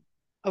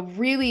a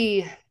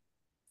really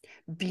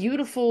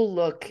beautiful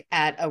look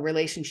at a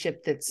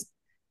relationship that's,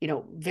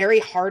 very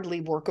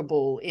hardly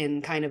workable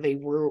in kind of a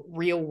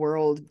real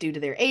world due to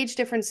their age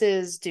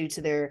differences, due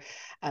to their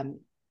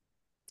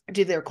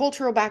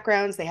cultural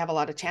backgrounds. They have a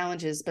lot of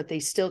challenges, but they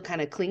still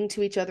kind of cling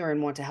to each other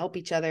and want to help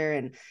each other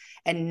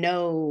and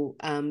know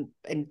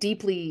and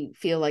deeply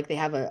feel like they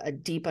have a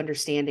deep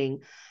understanding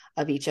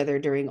of each other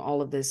during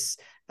all of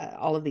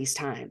these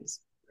times.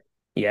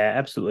 Yeah,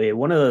 absolutely.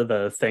 One of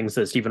the things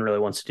that Steven really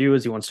wants to do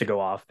is he wants to go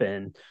off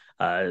and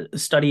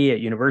study at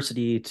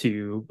university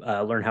to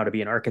learn how to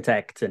be an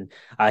architect. And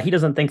he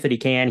doesn't think that he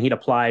can. He'd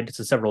applied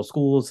to several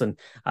schools and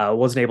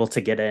wasn't able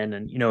to get in.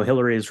 And,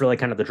 Hillary is really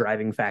kind of the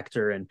driving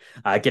factor in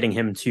getting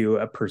him to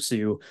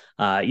pursue,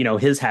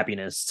 his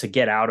happiness, to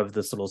get out of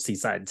this little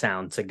seaside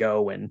town, to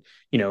go and,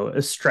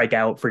 strike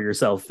out for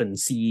yourself and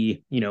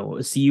see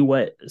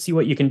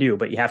what you can do.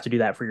 But you have to do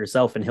that for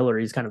yourself. And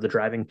Hillary's kind of the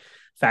driving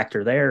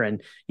factor there.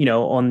 And,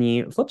 on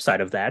the flip side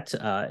of that,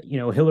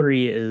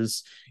 Hillary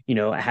is,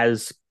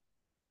 has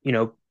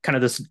kind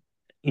of this,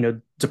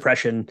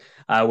 depression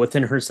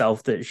within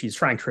herself that she's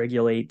trying to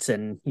regulate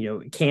and,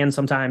 can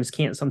sometimes,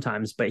 can't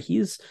sometimes, but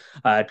he's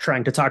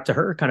trying to talk to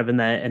her kind of in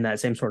that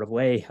same sort of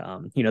way.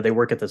 They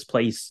work at this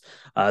place,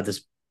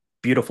 this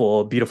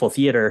beautiful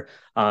theater.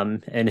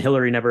 And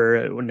Hillary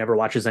never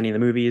watches any of the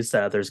movies.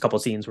 There's a couple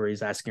scenes where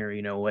he's asking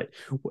her, what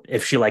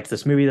if she liked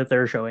this movie that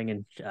they're showing,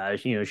 and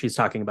she's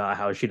talking about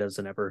how she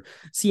doesn't ever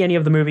see any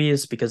of the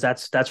movies because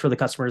that's for the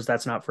customers,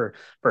 that's not for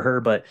her.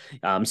 But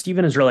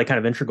Steven is really kind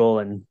of integral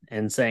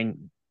and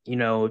saying,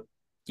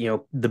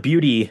 the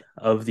beauty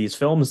of these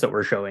films that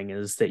we're showing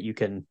is that you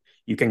can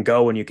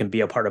go and you can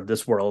be a part of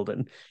this world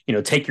and,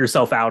 take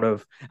yourself out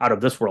of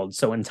this world.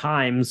 So in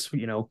times,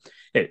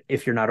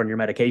 if you're not on your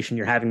medication,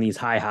 you're having these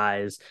high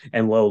highs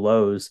and low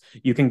lows,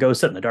 you can go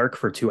sit in the dark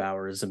for 2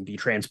 hours and be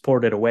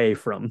transported away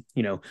from,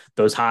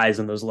 those highs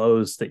and those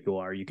lows that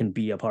you can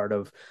be a part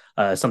of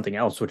something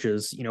else, which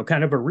is,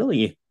 kind of a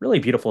really, really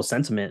beautiful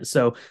sentiment.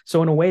 So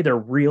in a way, they're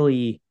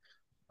really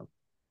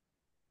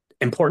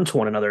important to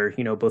one another,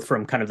 both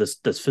from kind of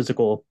this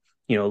physical,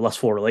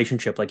 lustful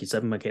relationship, like you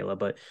said, Michaela,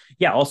 but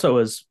yeah, also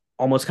as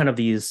almost kind of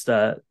these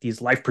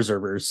life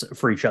preservers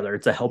for each other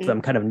to help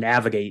them kind of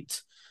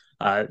navigate,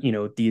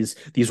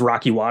 these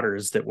rocky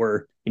waters that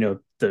were, the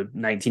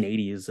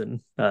 1980s and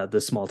the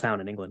small town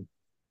in England.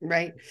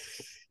 Right.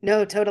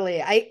 No,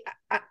 totally.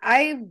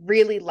 I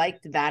really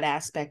liked that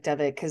aspect of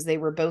it because they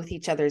were both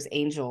each other's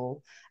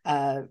angel.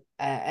 And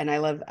I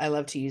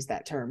love to use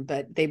that term,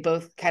 but they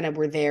both kind of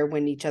were there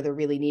when each other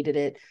really needed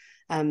it.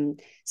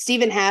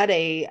 Stephen had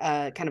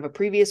a kind of a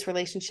previous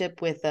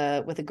relationship with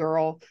a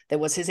girl that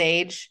was his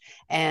age,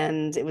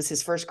 and it was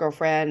his first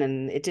girlfriend,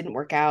 and it didn't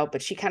work out.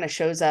 But she kind of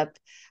shows up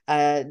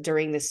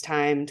during this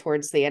time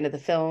towards the end of the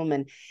film,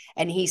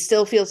 and he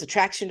still feels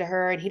attraction to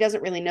her, and he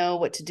doesn't really know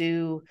what to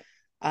do,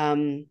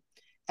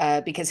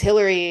 because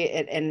Hillary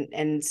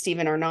and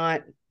Stephen are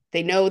not.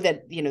 They know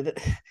that,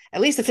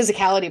 at least the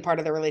physicality part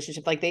of the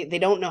relationship, like they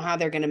don't know how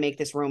they're going to make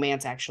this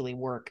romance actually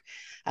work.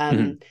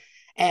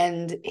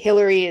 And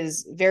Hillary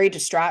is very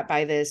distraught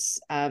by this.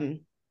 I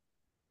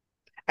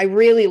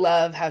really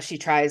love how she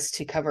tries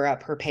to cover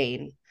up her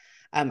pain.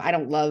 I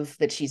don't love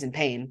that she's in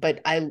pain,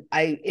 but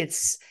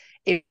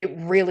it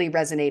really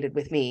resonated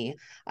with me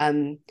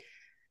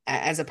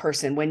as a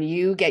person. When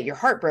you get your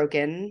heart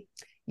broken,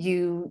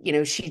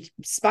 she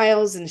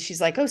smiles and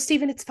she's like, "Oh,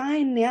 Stephen, it's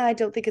fine. Yeah, I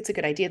don't think it's a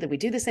good idea that we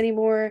do this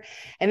anymore."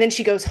 And then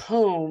she goes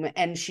home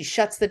and she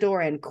shuts the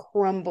door and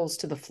crumbles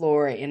to the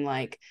floor in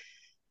like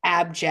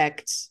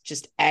abject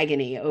just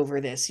agony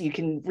over this. You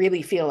can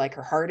really feel like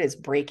her heart is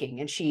breaking,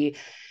 and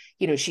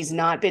she's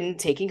not been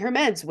taking her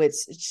meds, which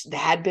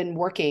had been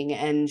working,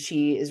 and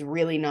she is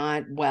really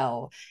not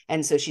well.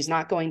 And so she's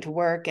not going to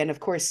work. And of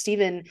course,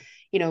 Stephen,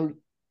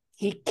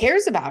 he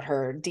cares about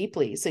her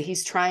deeply. So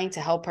he's trying to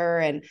help her.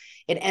 And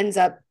it ends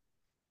up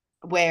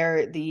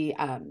where the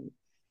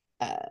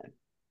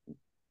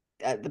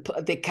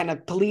kind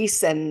of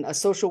police and a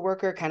social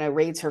worker kind of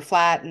raids her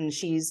flat, and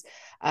she's,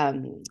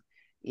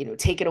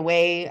 taken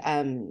away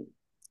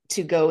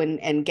to go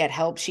and get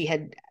help. She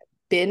had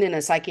been in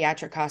a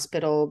psychiatric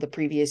hospital the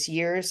previous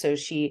year, so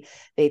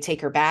they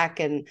take her back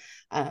and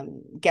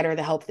get her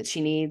the help that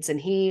she needs. And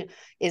he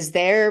is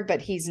there,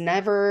 but he's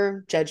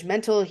never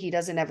judgmental. He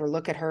doesn't ever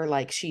look at her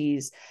like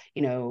she's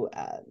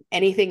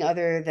anything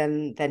other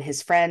than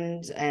his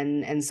friend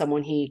and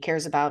someone he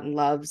cares about and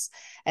loves.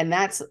 And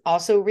that's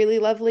also really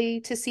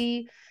lovely to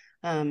see.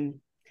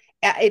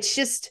 It's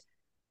just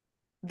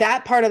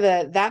that part of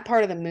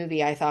the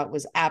movie I thought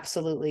was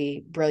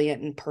absolutely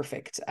brilliant and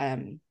perfect.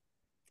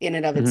 In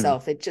and of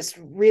itself. It just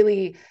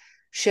really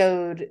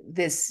showed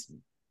this.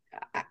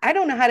 I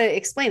don't know how to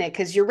explain it,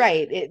 because you're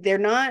right. They're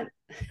not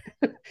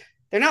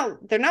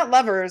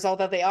lovers,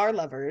 although they are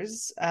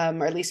lovers,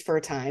 or at least for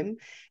a time.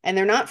 And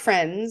they're not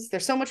friends. They're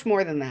so much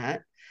more than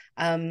that.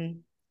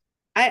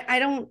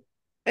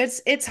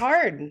 It's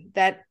hard,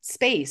 that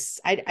space.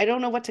 I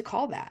don't know what to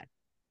call that.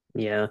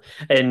 Yeah.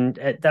 And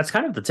that's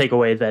kind of the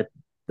takeaway that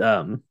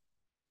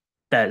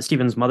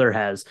Stephen's mother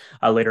has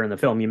later in the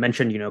film. You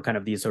mentioned, kind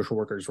of these social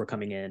workers were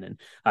coming in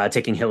and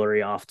taking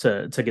Hillary off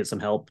to get some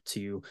help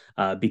to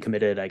be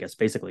committed, I guess,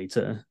 basically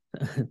to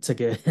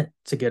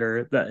get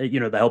her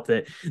the help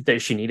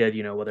that she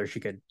needed, whether she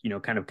could,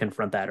 kind of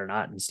confront that or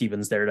not. And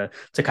Stephen's there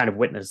to kind of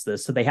witness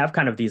this. So they have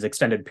kind of these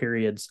extended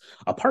periods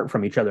apart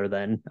from each other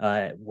then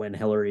when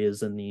Hillary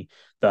is in the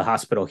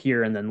hospital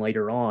here. And then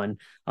later on,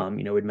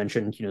 we'd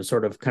mentioned,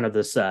 sort of kind of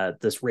this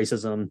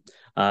racism,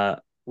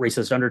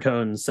 racist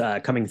undertones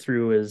coming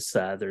through as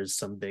there's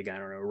some big,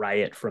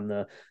 riot from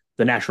the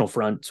National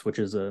Front, which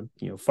is a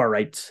far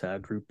right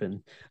group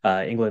in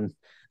England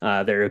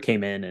there, who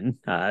came in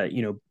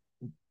and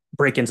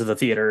break into the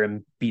theater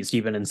and beat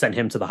Stephen and send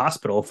him to the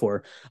hospital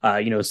for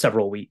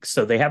several weeks.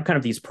 So they have kind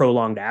of these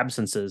prolonged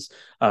absences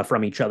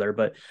from each other.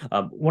 But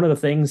one of the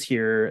things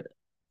here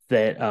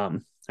that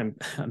I'm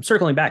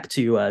circling back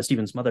to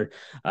Stephen's mother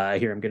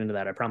here. I'm getting to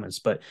that, I promise.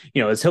 But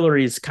as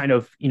Hillary's kind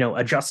of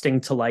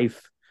adjusting to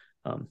life,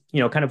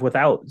 kind of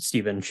without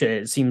Stephen,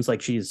 it seems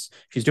like she's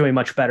doing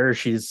much better.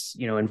 She's,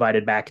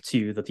 invited back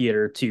to the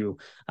theater to,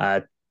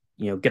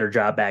 get her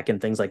job back and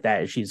things like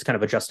that. She's kind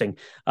of adjusting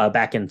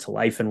back into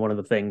life. And one of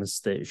the things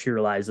that she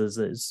realizes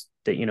is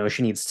that,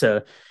 she needs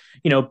to,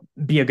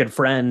 be a good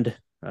friend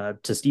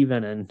to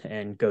Stephen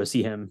and go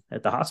see him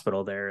at the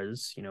hospital there,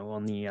 is,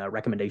 on the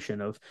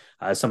recommendation of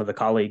some of the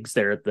colleagues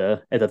there at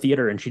the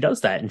theater. And she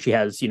does that. And she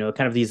has, kind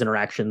of these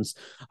interactions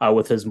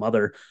with his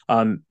mother.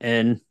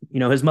 And,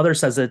 his mother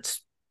says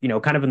it's,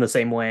 kind of in the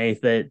same way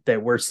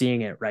that we're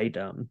seeing it. Right.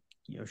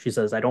 She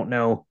says, I don't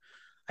know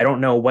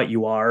what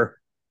you are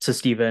to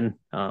Stephen.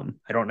 I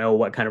don't know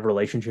what kind of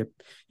relationship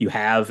you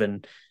have.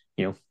 And,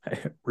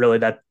 really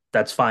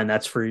that's fine.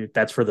 That's for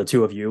the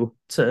two of you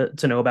to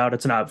know about.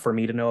 It's not for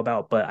me to know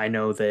about, but I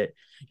know that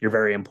you're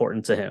very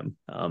important to him.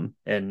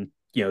 And,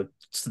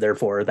 so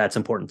therefore that's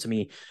important to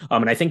me.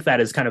 And I think that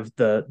is kind of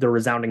the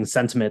resounding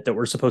sentiment that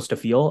we're supposed to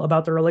feel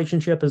about the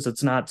relationship, is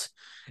it's not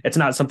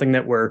something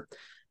that we're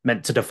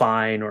meant to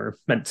define or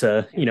meant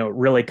to,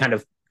 really kind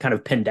of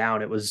pin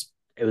down. It was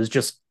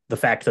just the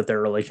fact that their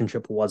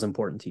relationship was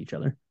important to each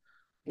other.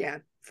 Yeah,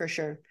 for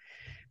sure.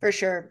 For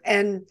sure.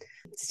 And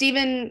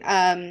Stephen,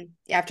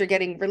 after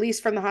getting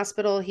released from the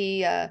hospital,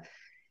 he and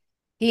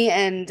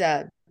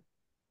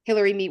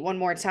Hillary meet one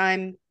more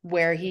time,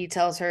 where he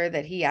tells her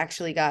that he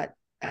actually got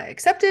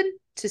accepted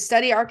to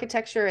study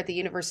architecture at the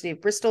University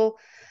of Bristol,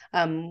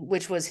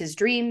 which was his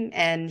dream.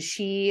 And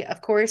she, of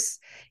course,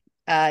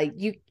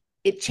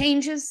 it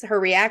changes. Her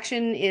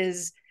reaction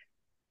is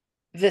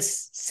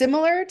this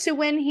similar to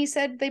when he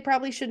said they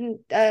probably shouldn't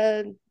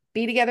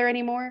be together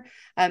anymore.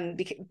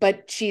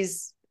 But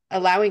she's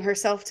allowing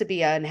herself to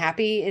be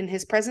unhappy in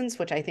his presence,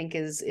 which I think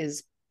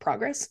is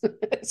progress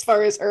as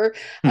far as her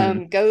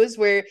goes,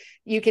 where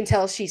you can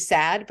tell she's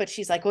sad, but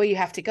she's like, well, you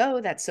have to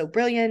go. That's so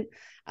brilliant.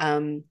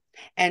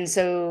 And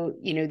so,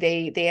 you know,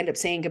 they end up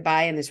saying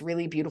goodbye in this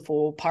really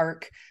beautiful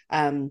park.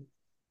 And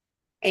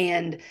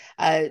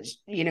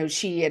you know,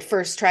 she at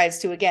first tries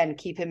to, again,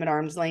 keep him at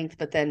arm's length,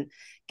 but then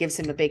gives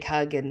him a big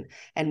hug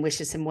and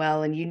wishes him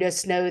well. And you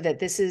just know that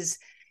this is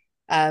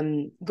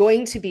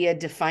going to be a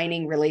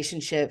defining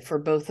relationship for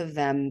both of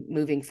them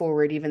moving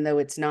forward, even though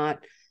it's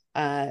not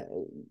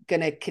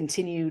going to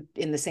continue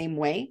in the same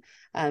way.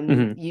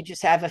 You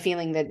just have a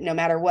feeling that no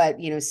matter what,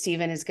 you know,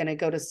 Stephen is going to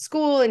go to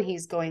school and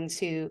he's going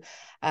to,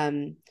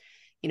 you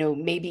know,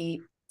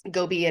 maybe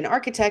go be an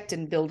architect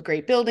and build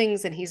great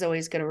buildings. And he's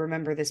always going to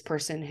remember this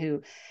person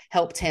who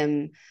helped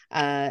him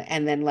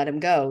and then let him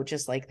go,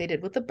 just like they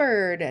did with the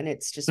bird. And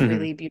it's just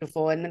really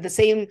beautiful. And in the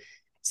same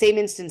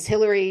instance,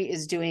 Hillary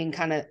is doing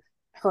kind of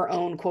her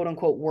own quote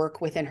unquote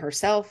work within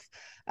herself,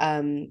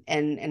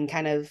 and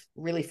kind of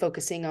really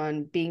focusing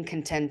on being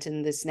content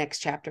in this next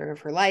chapter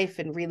of her life,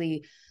 and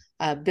really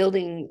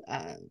building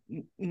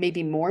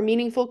maybe more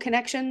meaningful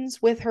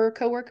connections with her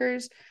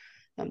coworkers.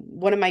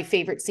 One of my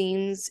favorite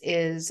scenes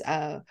is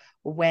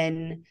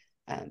when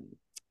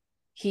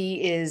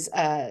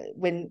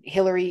when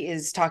Hillary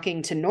is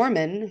talking to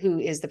Norman, who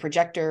is the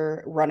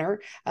projector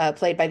runner,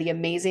 played by the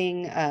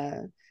amazing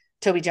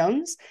Toby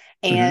Jones.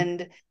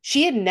 And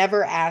she had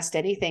never asked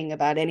anything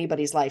about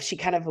anybody's life. She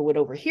kind of would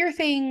overhear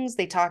things.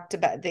 They talked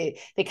about, they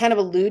kind of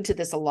allude to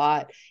this a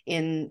lot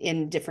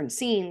in different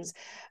scenes,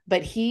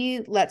 but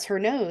he lets her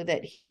know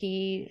that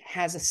he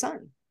has a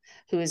son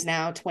who is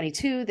now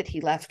 22, that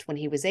he left when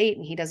he was 8,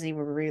 and he doesn't even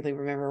really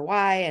remember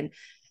why.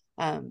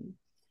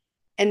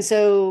 And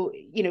so,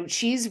 you know,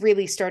 she's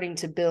really starting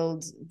to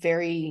build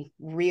very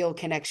real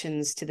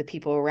connections to the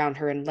people around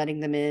her, and letting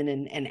them in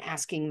and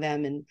asking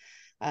them and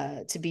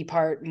to be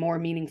more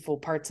meaningful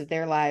parts of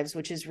their lives,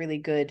 which is really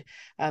good.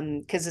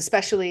 Because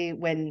especially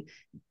when,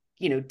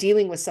 you know,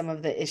 dealing with some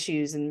of the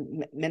issues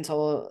and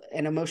mental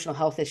and emotional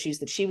health issues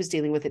that she was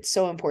dealing with, it's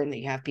so important that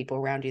you have people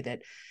around you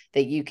that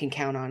you can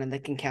count on and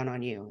that can count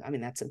on you. I mean,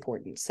 that's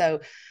important.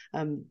 So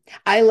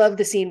I love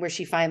the scene where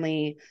she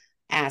finally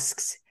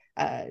asks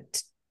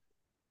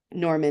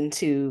Norman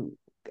to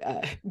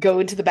go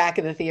into the back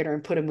of the theater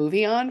and put a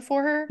movie on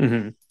for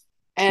her.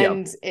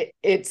 And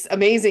it's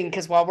amazing,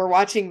 because while we're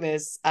watching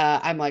this,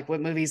 I'm like,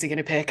 what movie is he going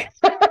to pick?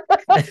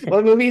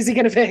 What movie is he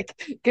going to pick?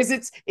 Because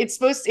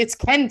it's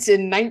Kent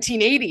in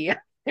 1980.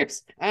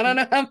 There's, I don't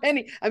know how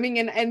many. I mean,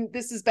 and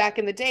this is back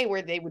in the day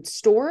where they would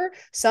store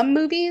some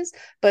movies,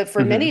 but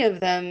for many of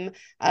them,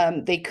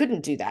 they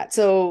couldn't do that.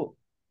 So,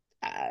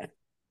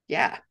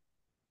 yeah.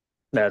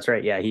 That's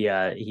right. Yeah,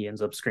 he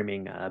ends up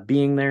screaming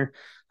being there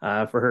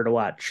for her to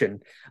watch.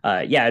 And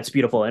yeah, it's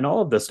beautiful. And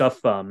all of the stuff,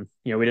 you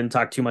know, we didn't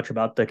talk too much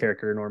about the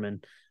character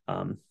Norman,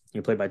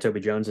 played by Toby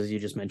Jones, as you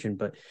just mentioned,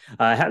 but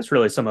has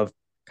really some of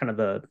kind of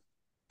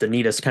the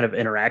neatest kind of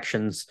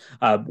interactions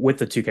with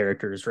the two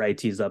characters, right?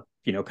 He's up,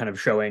 you know, kind of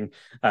showing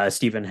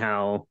Stephen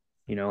how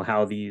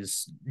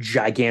these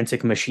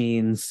gigantic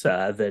machines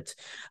that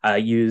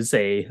use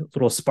a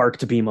little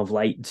sparked beam of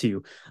light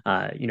to,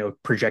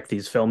 project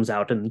these films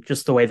out, and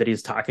just the way that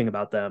he's talking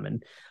about them,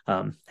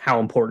 and how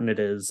important it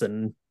is,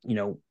 and, you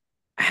know,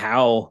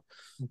 how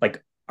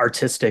like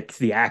artistic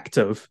the act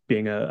of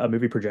being a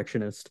movie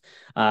projectionist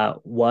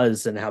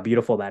was, and how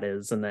beautiful that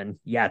is. And then,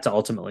 yeah, to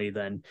ultimately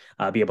then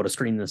be able to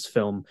screen this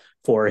film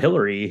for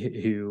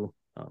Hillary, who,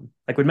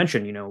 like we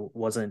mentioned, you know,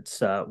 wasn't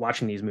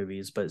watching these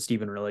movies, but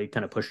Stephen really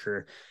kind of pushed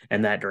her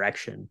in that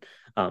direction,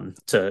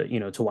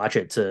 to watch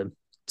it, to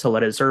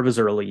let it serve as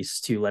a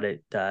release, to let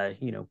it,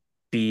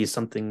 be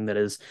something that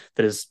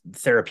is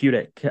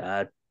therapeutic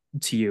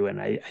to you. And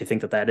I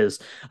think that is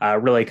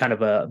really kind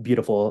of a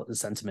beautiful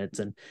sentiment.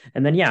 And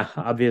then, yeah,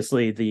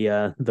 obviously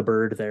the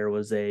bird there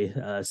was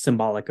a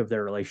symbolic of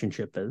their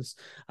relationship, as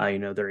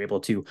they're able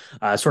to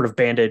sort of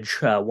bandage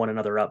one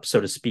another up,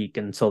 so to speak,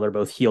 until they're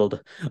both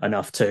healed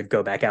enough to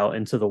go back out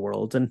into the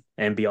world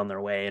and be on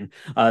their way. And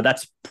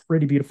that's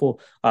pretty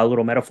beautiful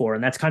little metaphor.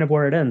 And that's kind of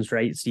where it ends,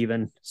 right?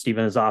 Stephen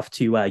is off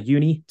to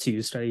uni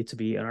to study to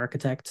be an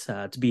architect,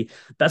 to be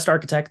best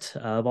architect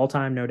of all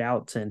time, no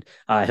doubt. And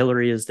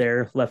Hillary is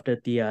there, left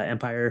at the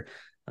Empire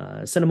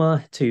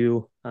Cinema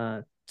to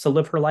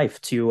live her life,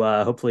 to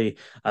hopefully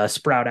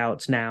sprout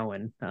out now,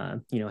 and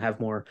have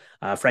more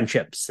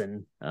friendships,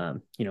 and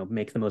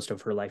make the most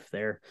of her life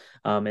there.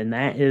 And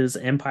that is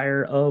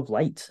Empire of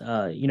Light.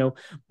 More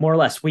or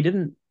less, we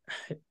didn't.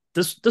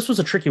 This was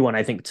a tricky one,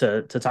 I think,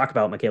 to talk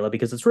about, Michaela,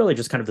 because it's really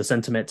just kind of the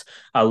sentiment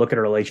look at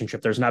a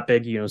relationship. There's not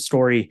big,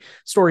 story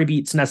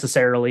beats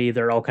necessarily.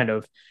 They're all kind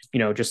of,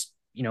 just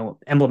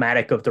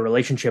emblematic of the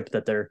relationship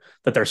that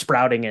they're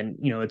sprouting. And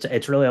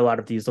it's really a lot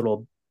of these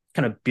little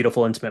kind of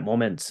beautiful, intimate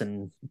moments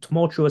and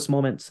tumultuous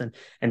moments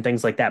and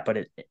things like that. But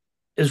it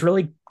is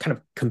really kind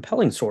of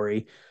compelling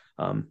story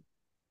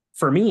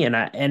for me, and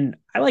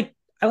I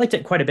liked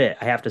it quite a bit,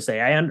 I have to say.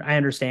 I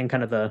understand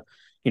kind of the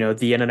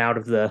the in and out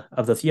of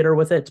the theater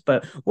with it.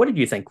 But what did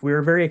you think? We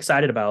were very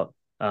excited about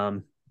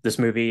this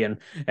movie and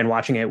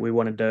watching it. We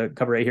wanted to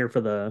cover it here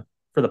for the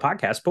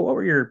podcast. But what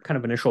were your kind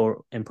of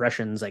initial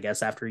impressions, I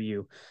guess, after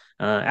you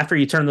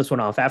turned this one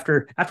off,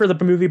 after the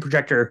movie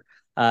projector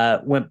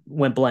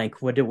went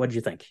blank? What did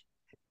you think?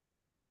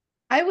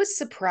 I was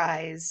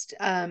surprised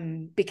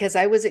because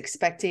I was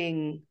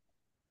expecting,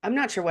 I'm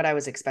not sure what I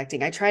was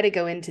expecting. I try to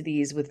go into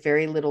these with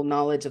very little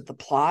knowledge of the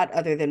plot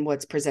other than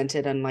what's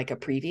presented on like a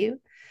preview.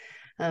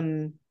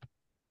 The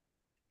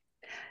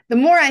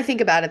more I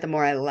think about it, the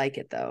more I like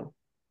it, though.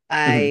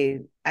 I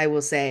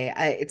will say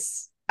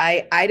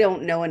I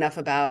don't know enough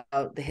about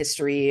the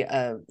history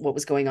of what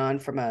was going on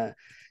from a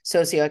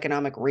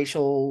socioeconomic,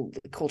 racial,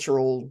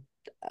 cultural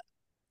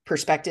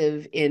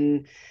perspective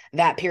in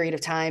that period of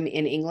time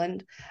in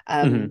England.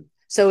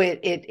 So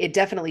it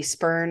definitely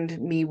spurned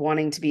me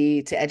wanting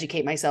to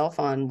educate myself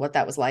on what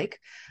that was like.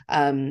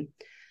 I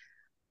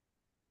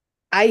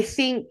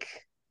think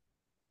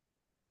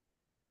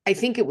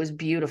it was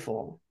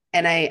beautiful.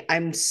 And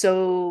I'm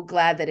so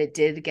glad that it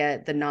did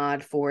get the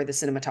nod for the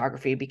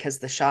cinematography because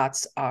the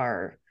shots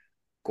are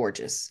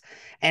gorgeous.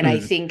 And I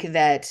think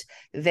that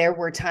there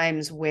were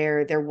times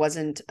where there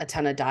wasn't a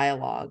ton of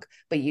dialogue,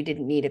 but you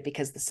didn't need it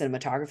because the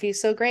cinematography is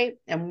so great.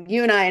 And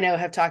you and I know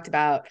have talked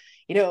about,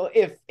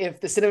 if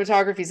the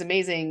cinematography is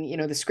amazing,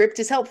 the script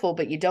is helpful,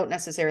 but you don't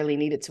necessarily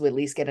need it to at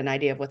least get an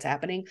idea of what's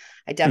happening.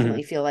 I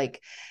definitely feel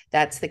like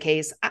that's the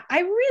case. I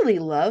really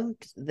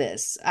loved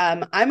this.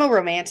 I'm a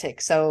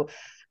romantic, so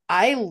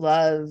I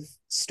love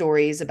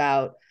stories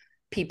about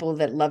people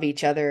that love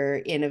each other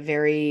in a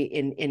very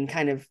in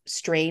kind of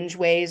strange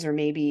ways, or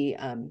maybe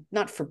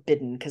not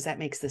forbidden, because that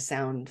makes the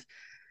sound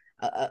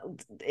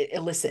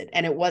illicit,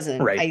 and it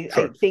wasn't. Right,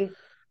 I think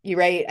you're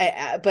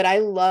right. But I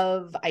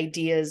love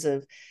ideas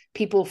of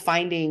people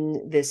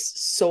finding this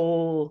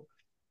soul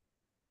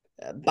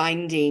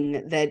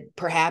binding that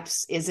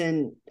perhaps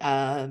isn't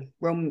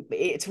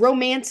it's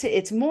romantic.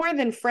 It's more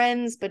than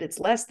friends, but it's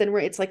less than,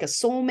 it's like a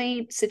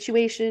soulmate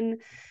situation.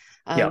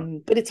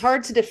 But it's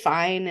hard to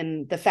define,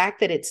 and the fact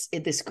that it's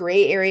in this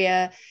gray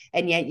area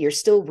and yet you're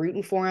still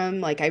rooting for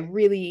him, like I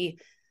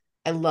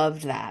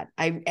loved that.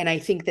 I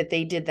think that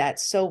they did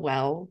that so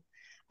well.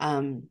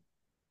 I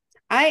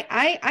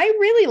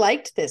really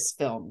liked this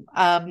film.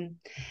 And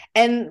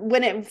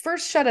when it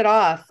first shut it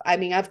off, I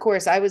mean, of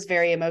course, I was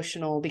very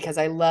emotional because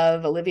I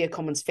love Olivia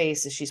Colman's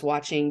face as she's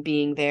watching,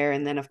 being there,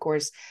 and then of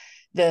course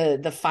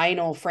the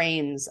final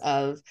frames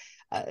of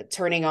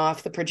turning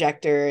off the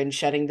projector and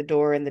shutting the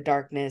door in the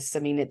darkness. I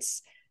mean,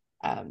 it's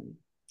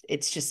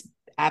just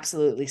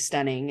absolutely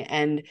stunning.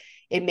 And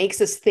it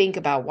makes us think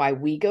about why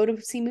we go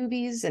to see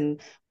movies. And,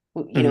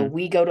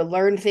 we go to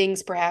learn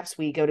things. Perhaps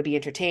we go to be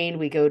entertained.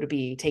 We go to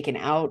be taken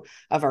out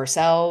of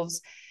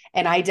ourselves.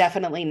 And I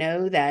definitely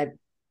know that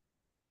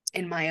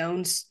in my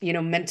own,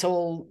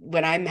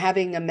 when I'm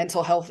having a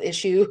mental health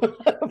issue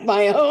of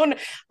my own,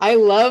 I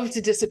love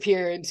to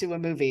disappear into a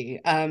movie.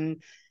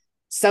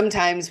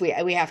 Sometimes we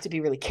have to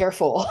be really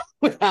careful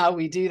with how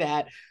we do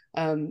that.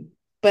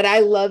 But I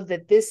love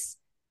that this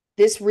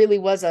really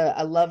was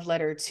a love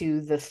letter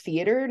to the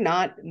theater,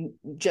 not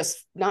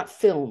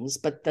films,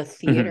 but the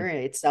theater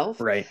itself.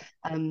 Right.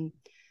 And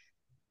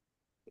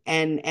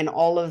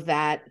all of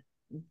that,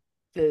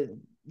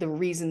 the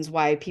reasons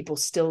why people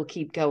still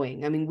keep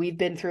going. I mean, we've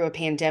been through a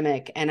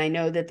pandemic, and I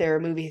know that there are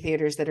movie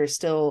theaters that are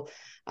still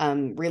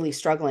really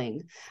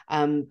struggling.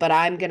 But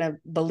I'm going to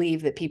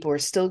believe that people are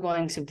still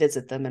going to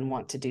visit them and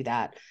want to do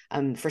that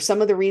for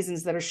some of the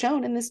reasons that are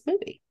shown in this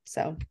movie.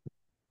 So,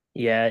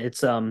 yeah,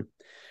 it's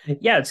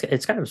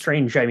kind of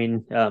strange. I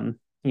mean,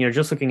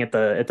 just looking at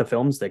the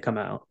films that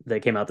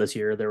came out this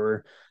year, there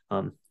were,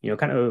 kind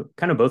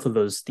of both of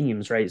those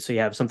themes, right? So you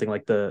have something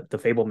like the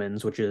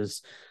Fabelmans, which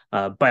is,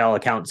 by all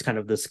accounts, kind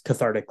of this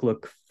cathartic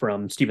look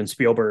from Steven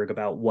Spielberg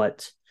about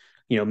what,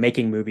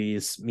 making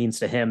movies means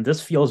to him.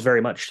 This feels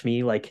very much to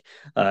me like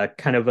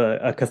kind of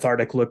a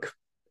cathartic look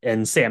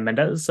in Sam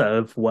Mendes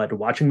of what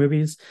watching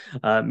movies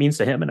means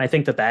to him. And I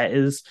think that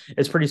is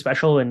pretty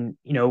special. And,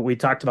 we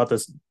talked about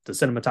the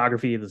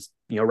cinematography, this,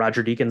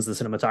 Roger Deakins, the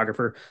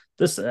cinematographer,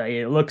 this,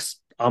 it looks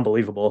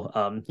unbelievable.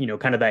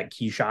 Kind of that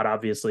key shot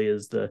obviously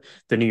is the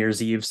New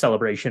Year's Eve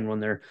celebration when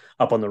they're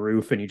up on the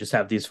roof and you just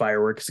have these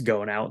fireworks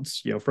going out,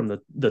 from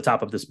the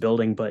top of this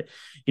building. But,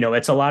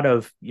 it's a lot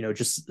of,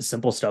 just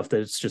simple stuff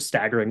that's just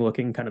staggering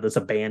looking, kind of this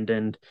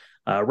abandoned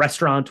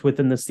restaurant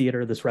within this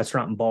theater, this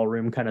restaurant and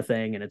ballroom kind of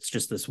thing. And it's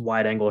just this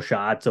wide angle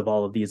shots of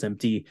all of these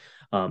empty,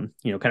 kind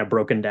of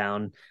broken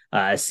down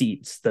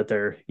seats that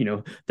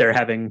they're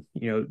having,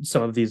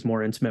 some of these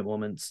more intimate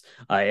moments.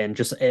 And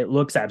just, it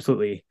looks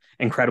absolutely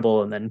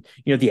incredible. And then,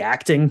 the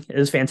acting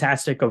is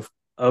fantastic.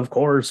 Of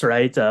course,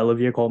 right?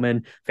 Olivia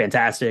Colman,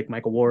 fantastic.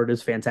 Michael Ward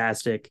is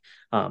fantastic.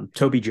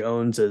 Toby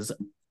Jones is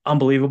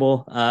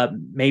unbelievable.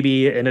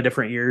 Maybe in a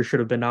different year should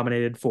have been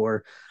nominated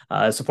for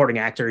supporting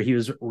actor. He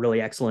was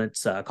really excellent.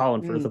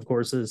 Colin Firth, of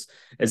course, is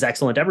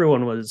excellent.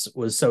 Everyone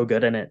was so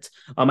good in it.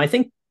 I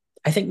think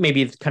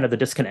maybe kind of the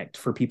disconnect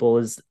for people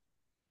is,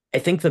 I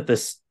think that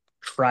this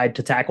tried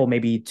to tackle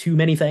maybe too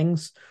many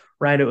things,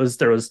 right?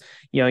 There was,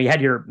 you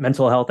had your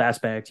mental health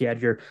aspect, you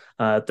had your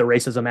the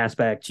racism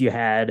aspect, you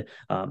had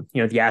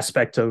the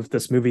aspect of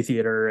this movie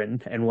theater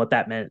and what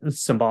that meant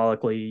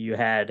symbolically. You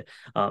had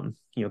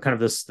kind of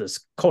this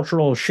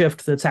cultural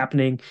shift that's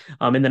happening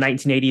in the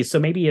 1980s. So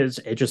maybe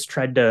it just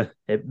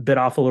it bit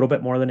off a little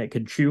bit more than it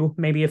could chew.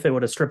 Maybe if it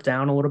would have stripped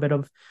down a little bit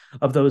of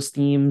those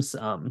themes,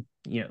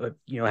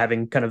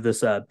 having kind of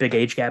this big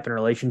age gap in a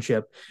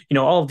relationship,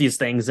 all of these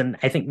things. And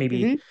I think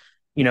maybe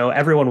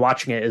everyone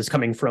watching it is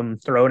coming from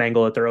their own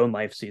angle at their own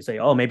life. So you say,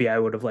 oh, maybe I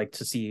would have liked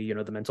to see,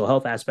 the mental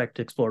health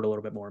aspect explored a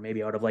little bit more.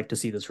 Maybe I would have liked to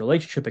see this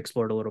relationship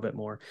explored a little bit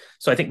more.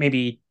 So I think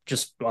maybe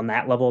just on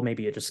that level,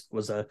 maybe it just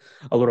was a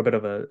little bit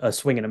of a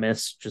swing and a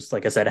miss. Just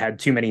like I said, it had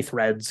too many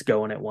threads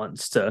going at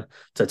once to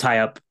tie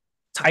up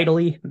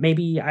tidily.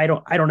 Maybe I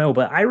don't know,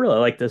 but I really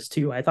like this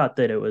too. I thought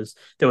that it was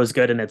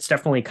good, and it's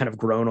definitely kind of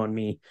grown on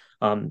me,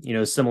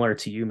 similar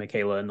to you,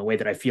 Michaela, in the way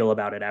that I feel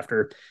about it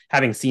after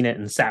having seen it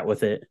and sat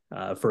with it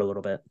for a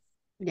little bit.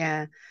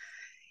 Yeah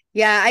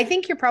I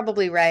think you're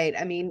probably right.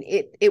 I mean,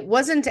 it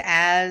wasn't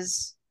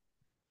as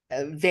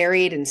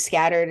varied and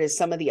scattered as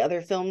some of the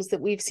other films that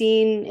we've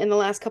seen in the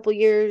last couple of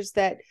years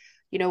that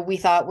we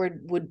thought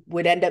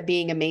would end up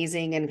being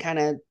amazing and kind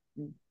of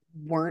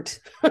weren't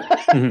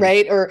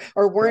right or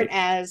weren't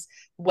as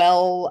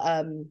well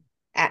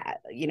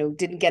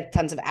didn't get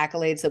tons of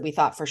accolades that we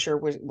thought for sure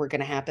were going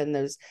to happen,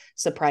 those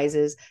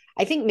surprises.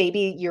 I think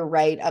maybe you're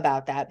right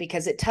about that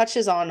because it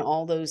touches on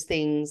all those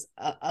things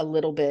a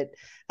little bit,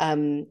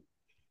 and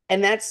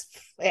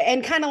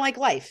kind of like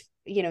life.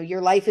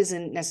 Your life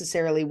isn't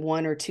necessarily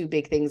one or two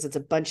big things. It's a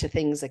bunch of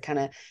things that kind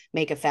of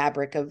make a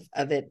fabric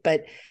of it,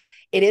 but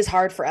it is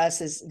hard for us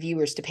as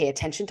viewers to pay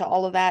attention to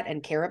all of that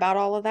and care about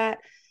all of that.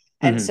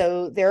 And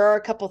so there are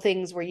a couple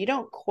things where you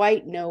don't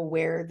quite know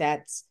where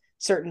that's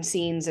certain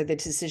scenes or the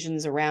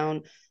decisions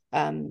around,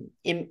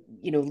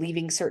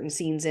 leaving certain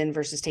scenes in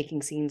versus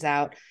taking scenes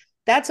out.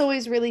 That's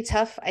always really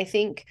tough. I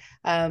think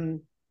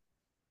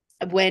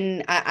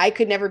when I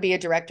could never be a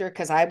director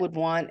because I would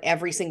want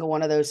every single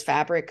one of those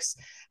fabrics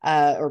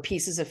or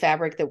pieces of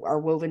fabric that are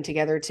woven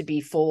together to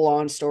be full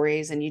on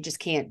stories. And you just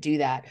can't do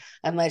that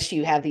unless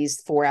you have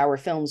these 4-hour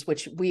films,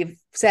 which we've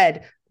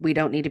said we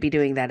don't need to be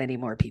doing that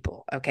anymore,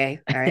 people. Okay.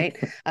 All right.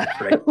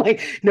 Right.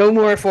 Like no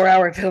more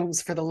 4-hour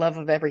films for the love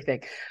of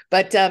everything.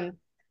 But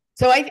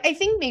so I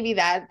think maybe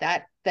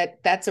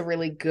that's a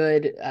really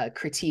good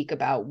critique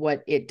about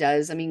what it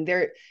does. I mean,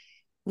 they're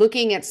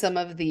looking at some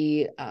of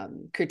the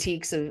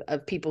critiques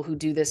of people who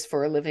do this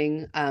for a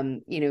living.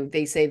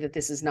 They say that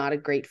this is not a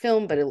great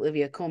film, but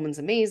Olivia Colman's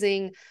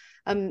amazing.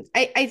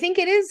 I think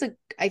it is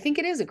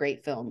a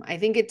great film. I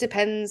think it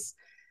depends.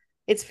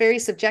 It's very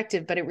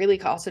subjective, but it really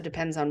also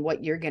depends on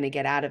what you're going to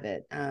get out of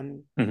it.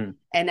 And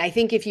I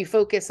think if you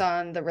focus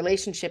on the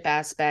relationship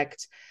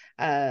aspect,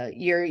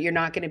 you're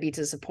not going to be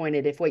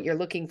disappointed. If what you're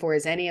looking for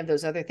is any of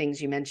those other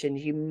things you mentioned,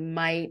 you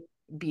might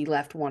be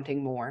left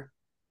wanting more.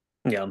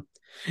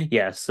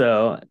 Yeah.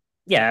 So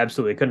yeah,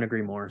 absolutely. Couldn't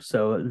agree more.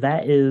 So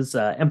that is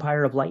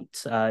Empire of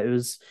Light. It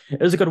was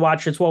a good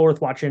watch. It's well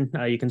worth watching.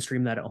 You can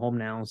stream that at home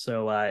now.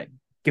 So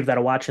give that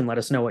a watch and let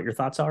us know what your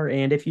thoughts are.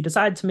 And if you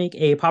decide to make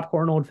a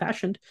popcorn old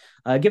fashioned,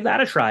 give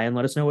that a try and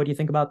let us know what you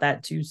think about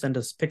that too. Send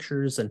us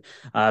pictures and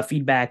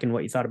feedback and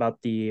what you thought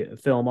about the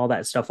film, all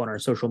that stuff on our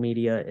social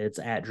media. It's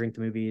at Drink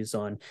the Movies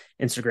on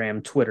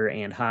Instagram, Twitter,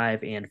 and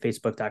Hive, and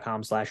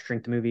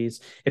Facebook.com/Drink the Movies.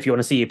 If you want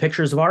to see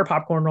pictures of our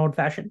popcorn old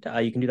fashioned,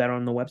 you can do that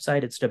on the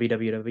website. It's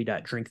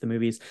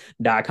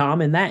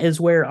www.drinkthemovies.com. And that is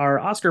where our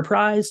Oscar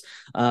prize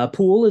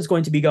pool is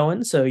going to be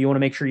going. So you want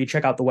to make sure you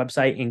check out the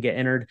website and get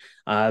entered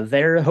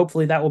there.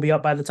 Hopefully that will be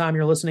up by the time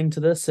you're listening to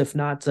this. If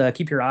not,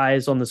 keep your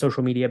eyes on the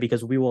social media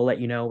because we will let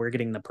you know. We're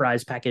getting the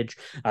prize package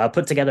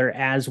put together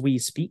as we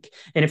speak.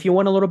 And if you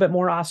want a little bit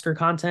more Oscar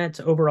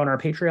content over on our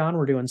Patreon,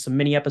 we're doing some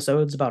mini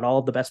episodes about all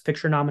of the Best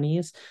Picture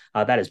nominees.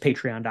 That is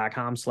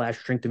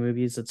patreon.com/Drink the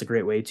Movies. It's a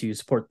great way to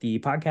support the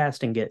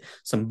podcast and get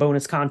some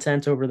bonus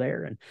content over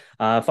there, and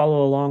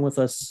follow along with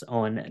us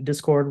on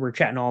Discord. We're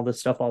chatting all this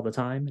stuff all the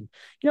time.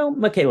 And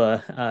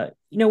Michaela,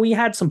 we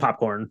had some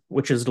popcorn,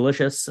 which is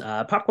delicious.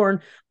 Popcorn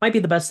might be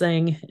the best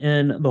thing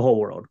in the whole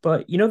world,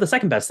 but the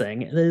second best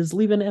thing is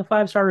leaving a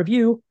 5-star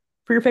review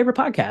for your favorite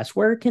podcast.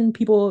 Where can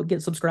people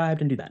get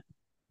subscribed and do that?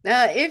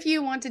 If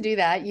you want to do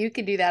that, you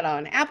can do that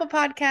on Apple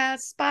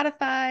Podcasts,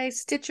 Spotify,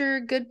 Stitcher,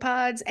 Good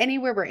Pods,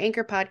 anywhere where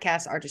Anchor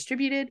podcasts are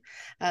distributed.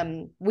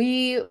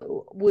 We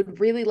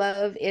would really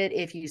love it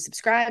if you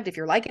subscribed, if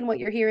you're liking what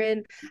you're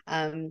hearing.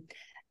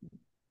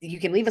 You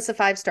can leave us a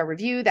 5-star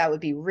review. That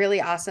would be really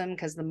awesome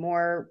because the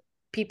more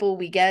people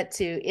we get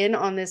to in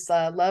on this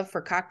love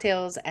for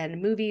cocktails and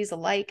movies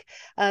alike,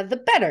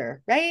 the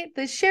better, right?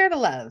 Share the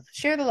love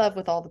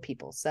with all the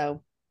people.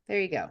 So there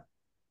you go.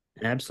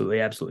 Absolutely,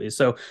 absolutely.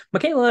 So,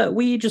 Michaela,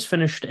 we just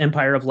finished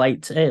Empire of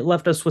Light. It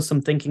left us with some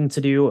thinking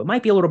to do. It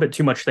might be a little bit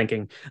too much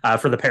thinking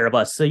for the pair of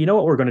us. So, you know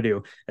what we're going to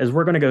do is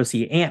we're going to go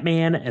see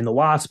Ant-Man and the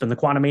Wasp and the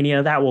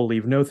Quantumania. That will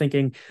leave no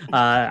thinking.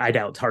 I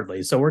doubt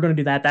hardly. So, we're going to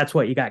do that. That's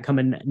what you got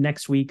coming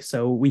next week.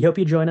 So, we hope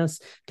you join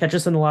us. Catch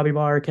us in the lobby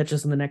bar. Catch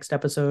us in the next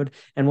episode,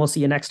 and we'll see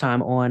you next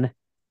time on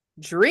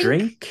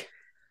Drink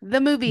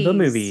the movies. The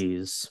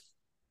movies.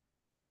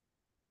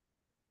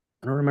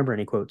 I don't remember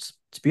any quotes.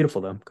 It's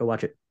beautiful though. Go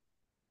watch it.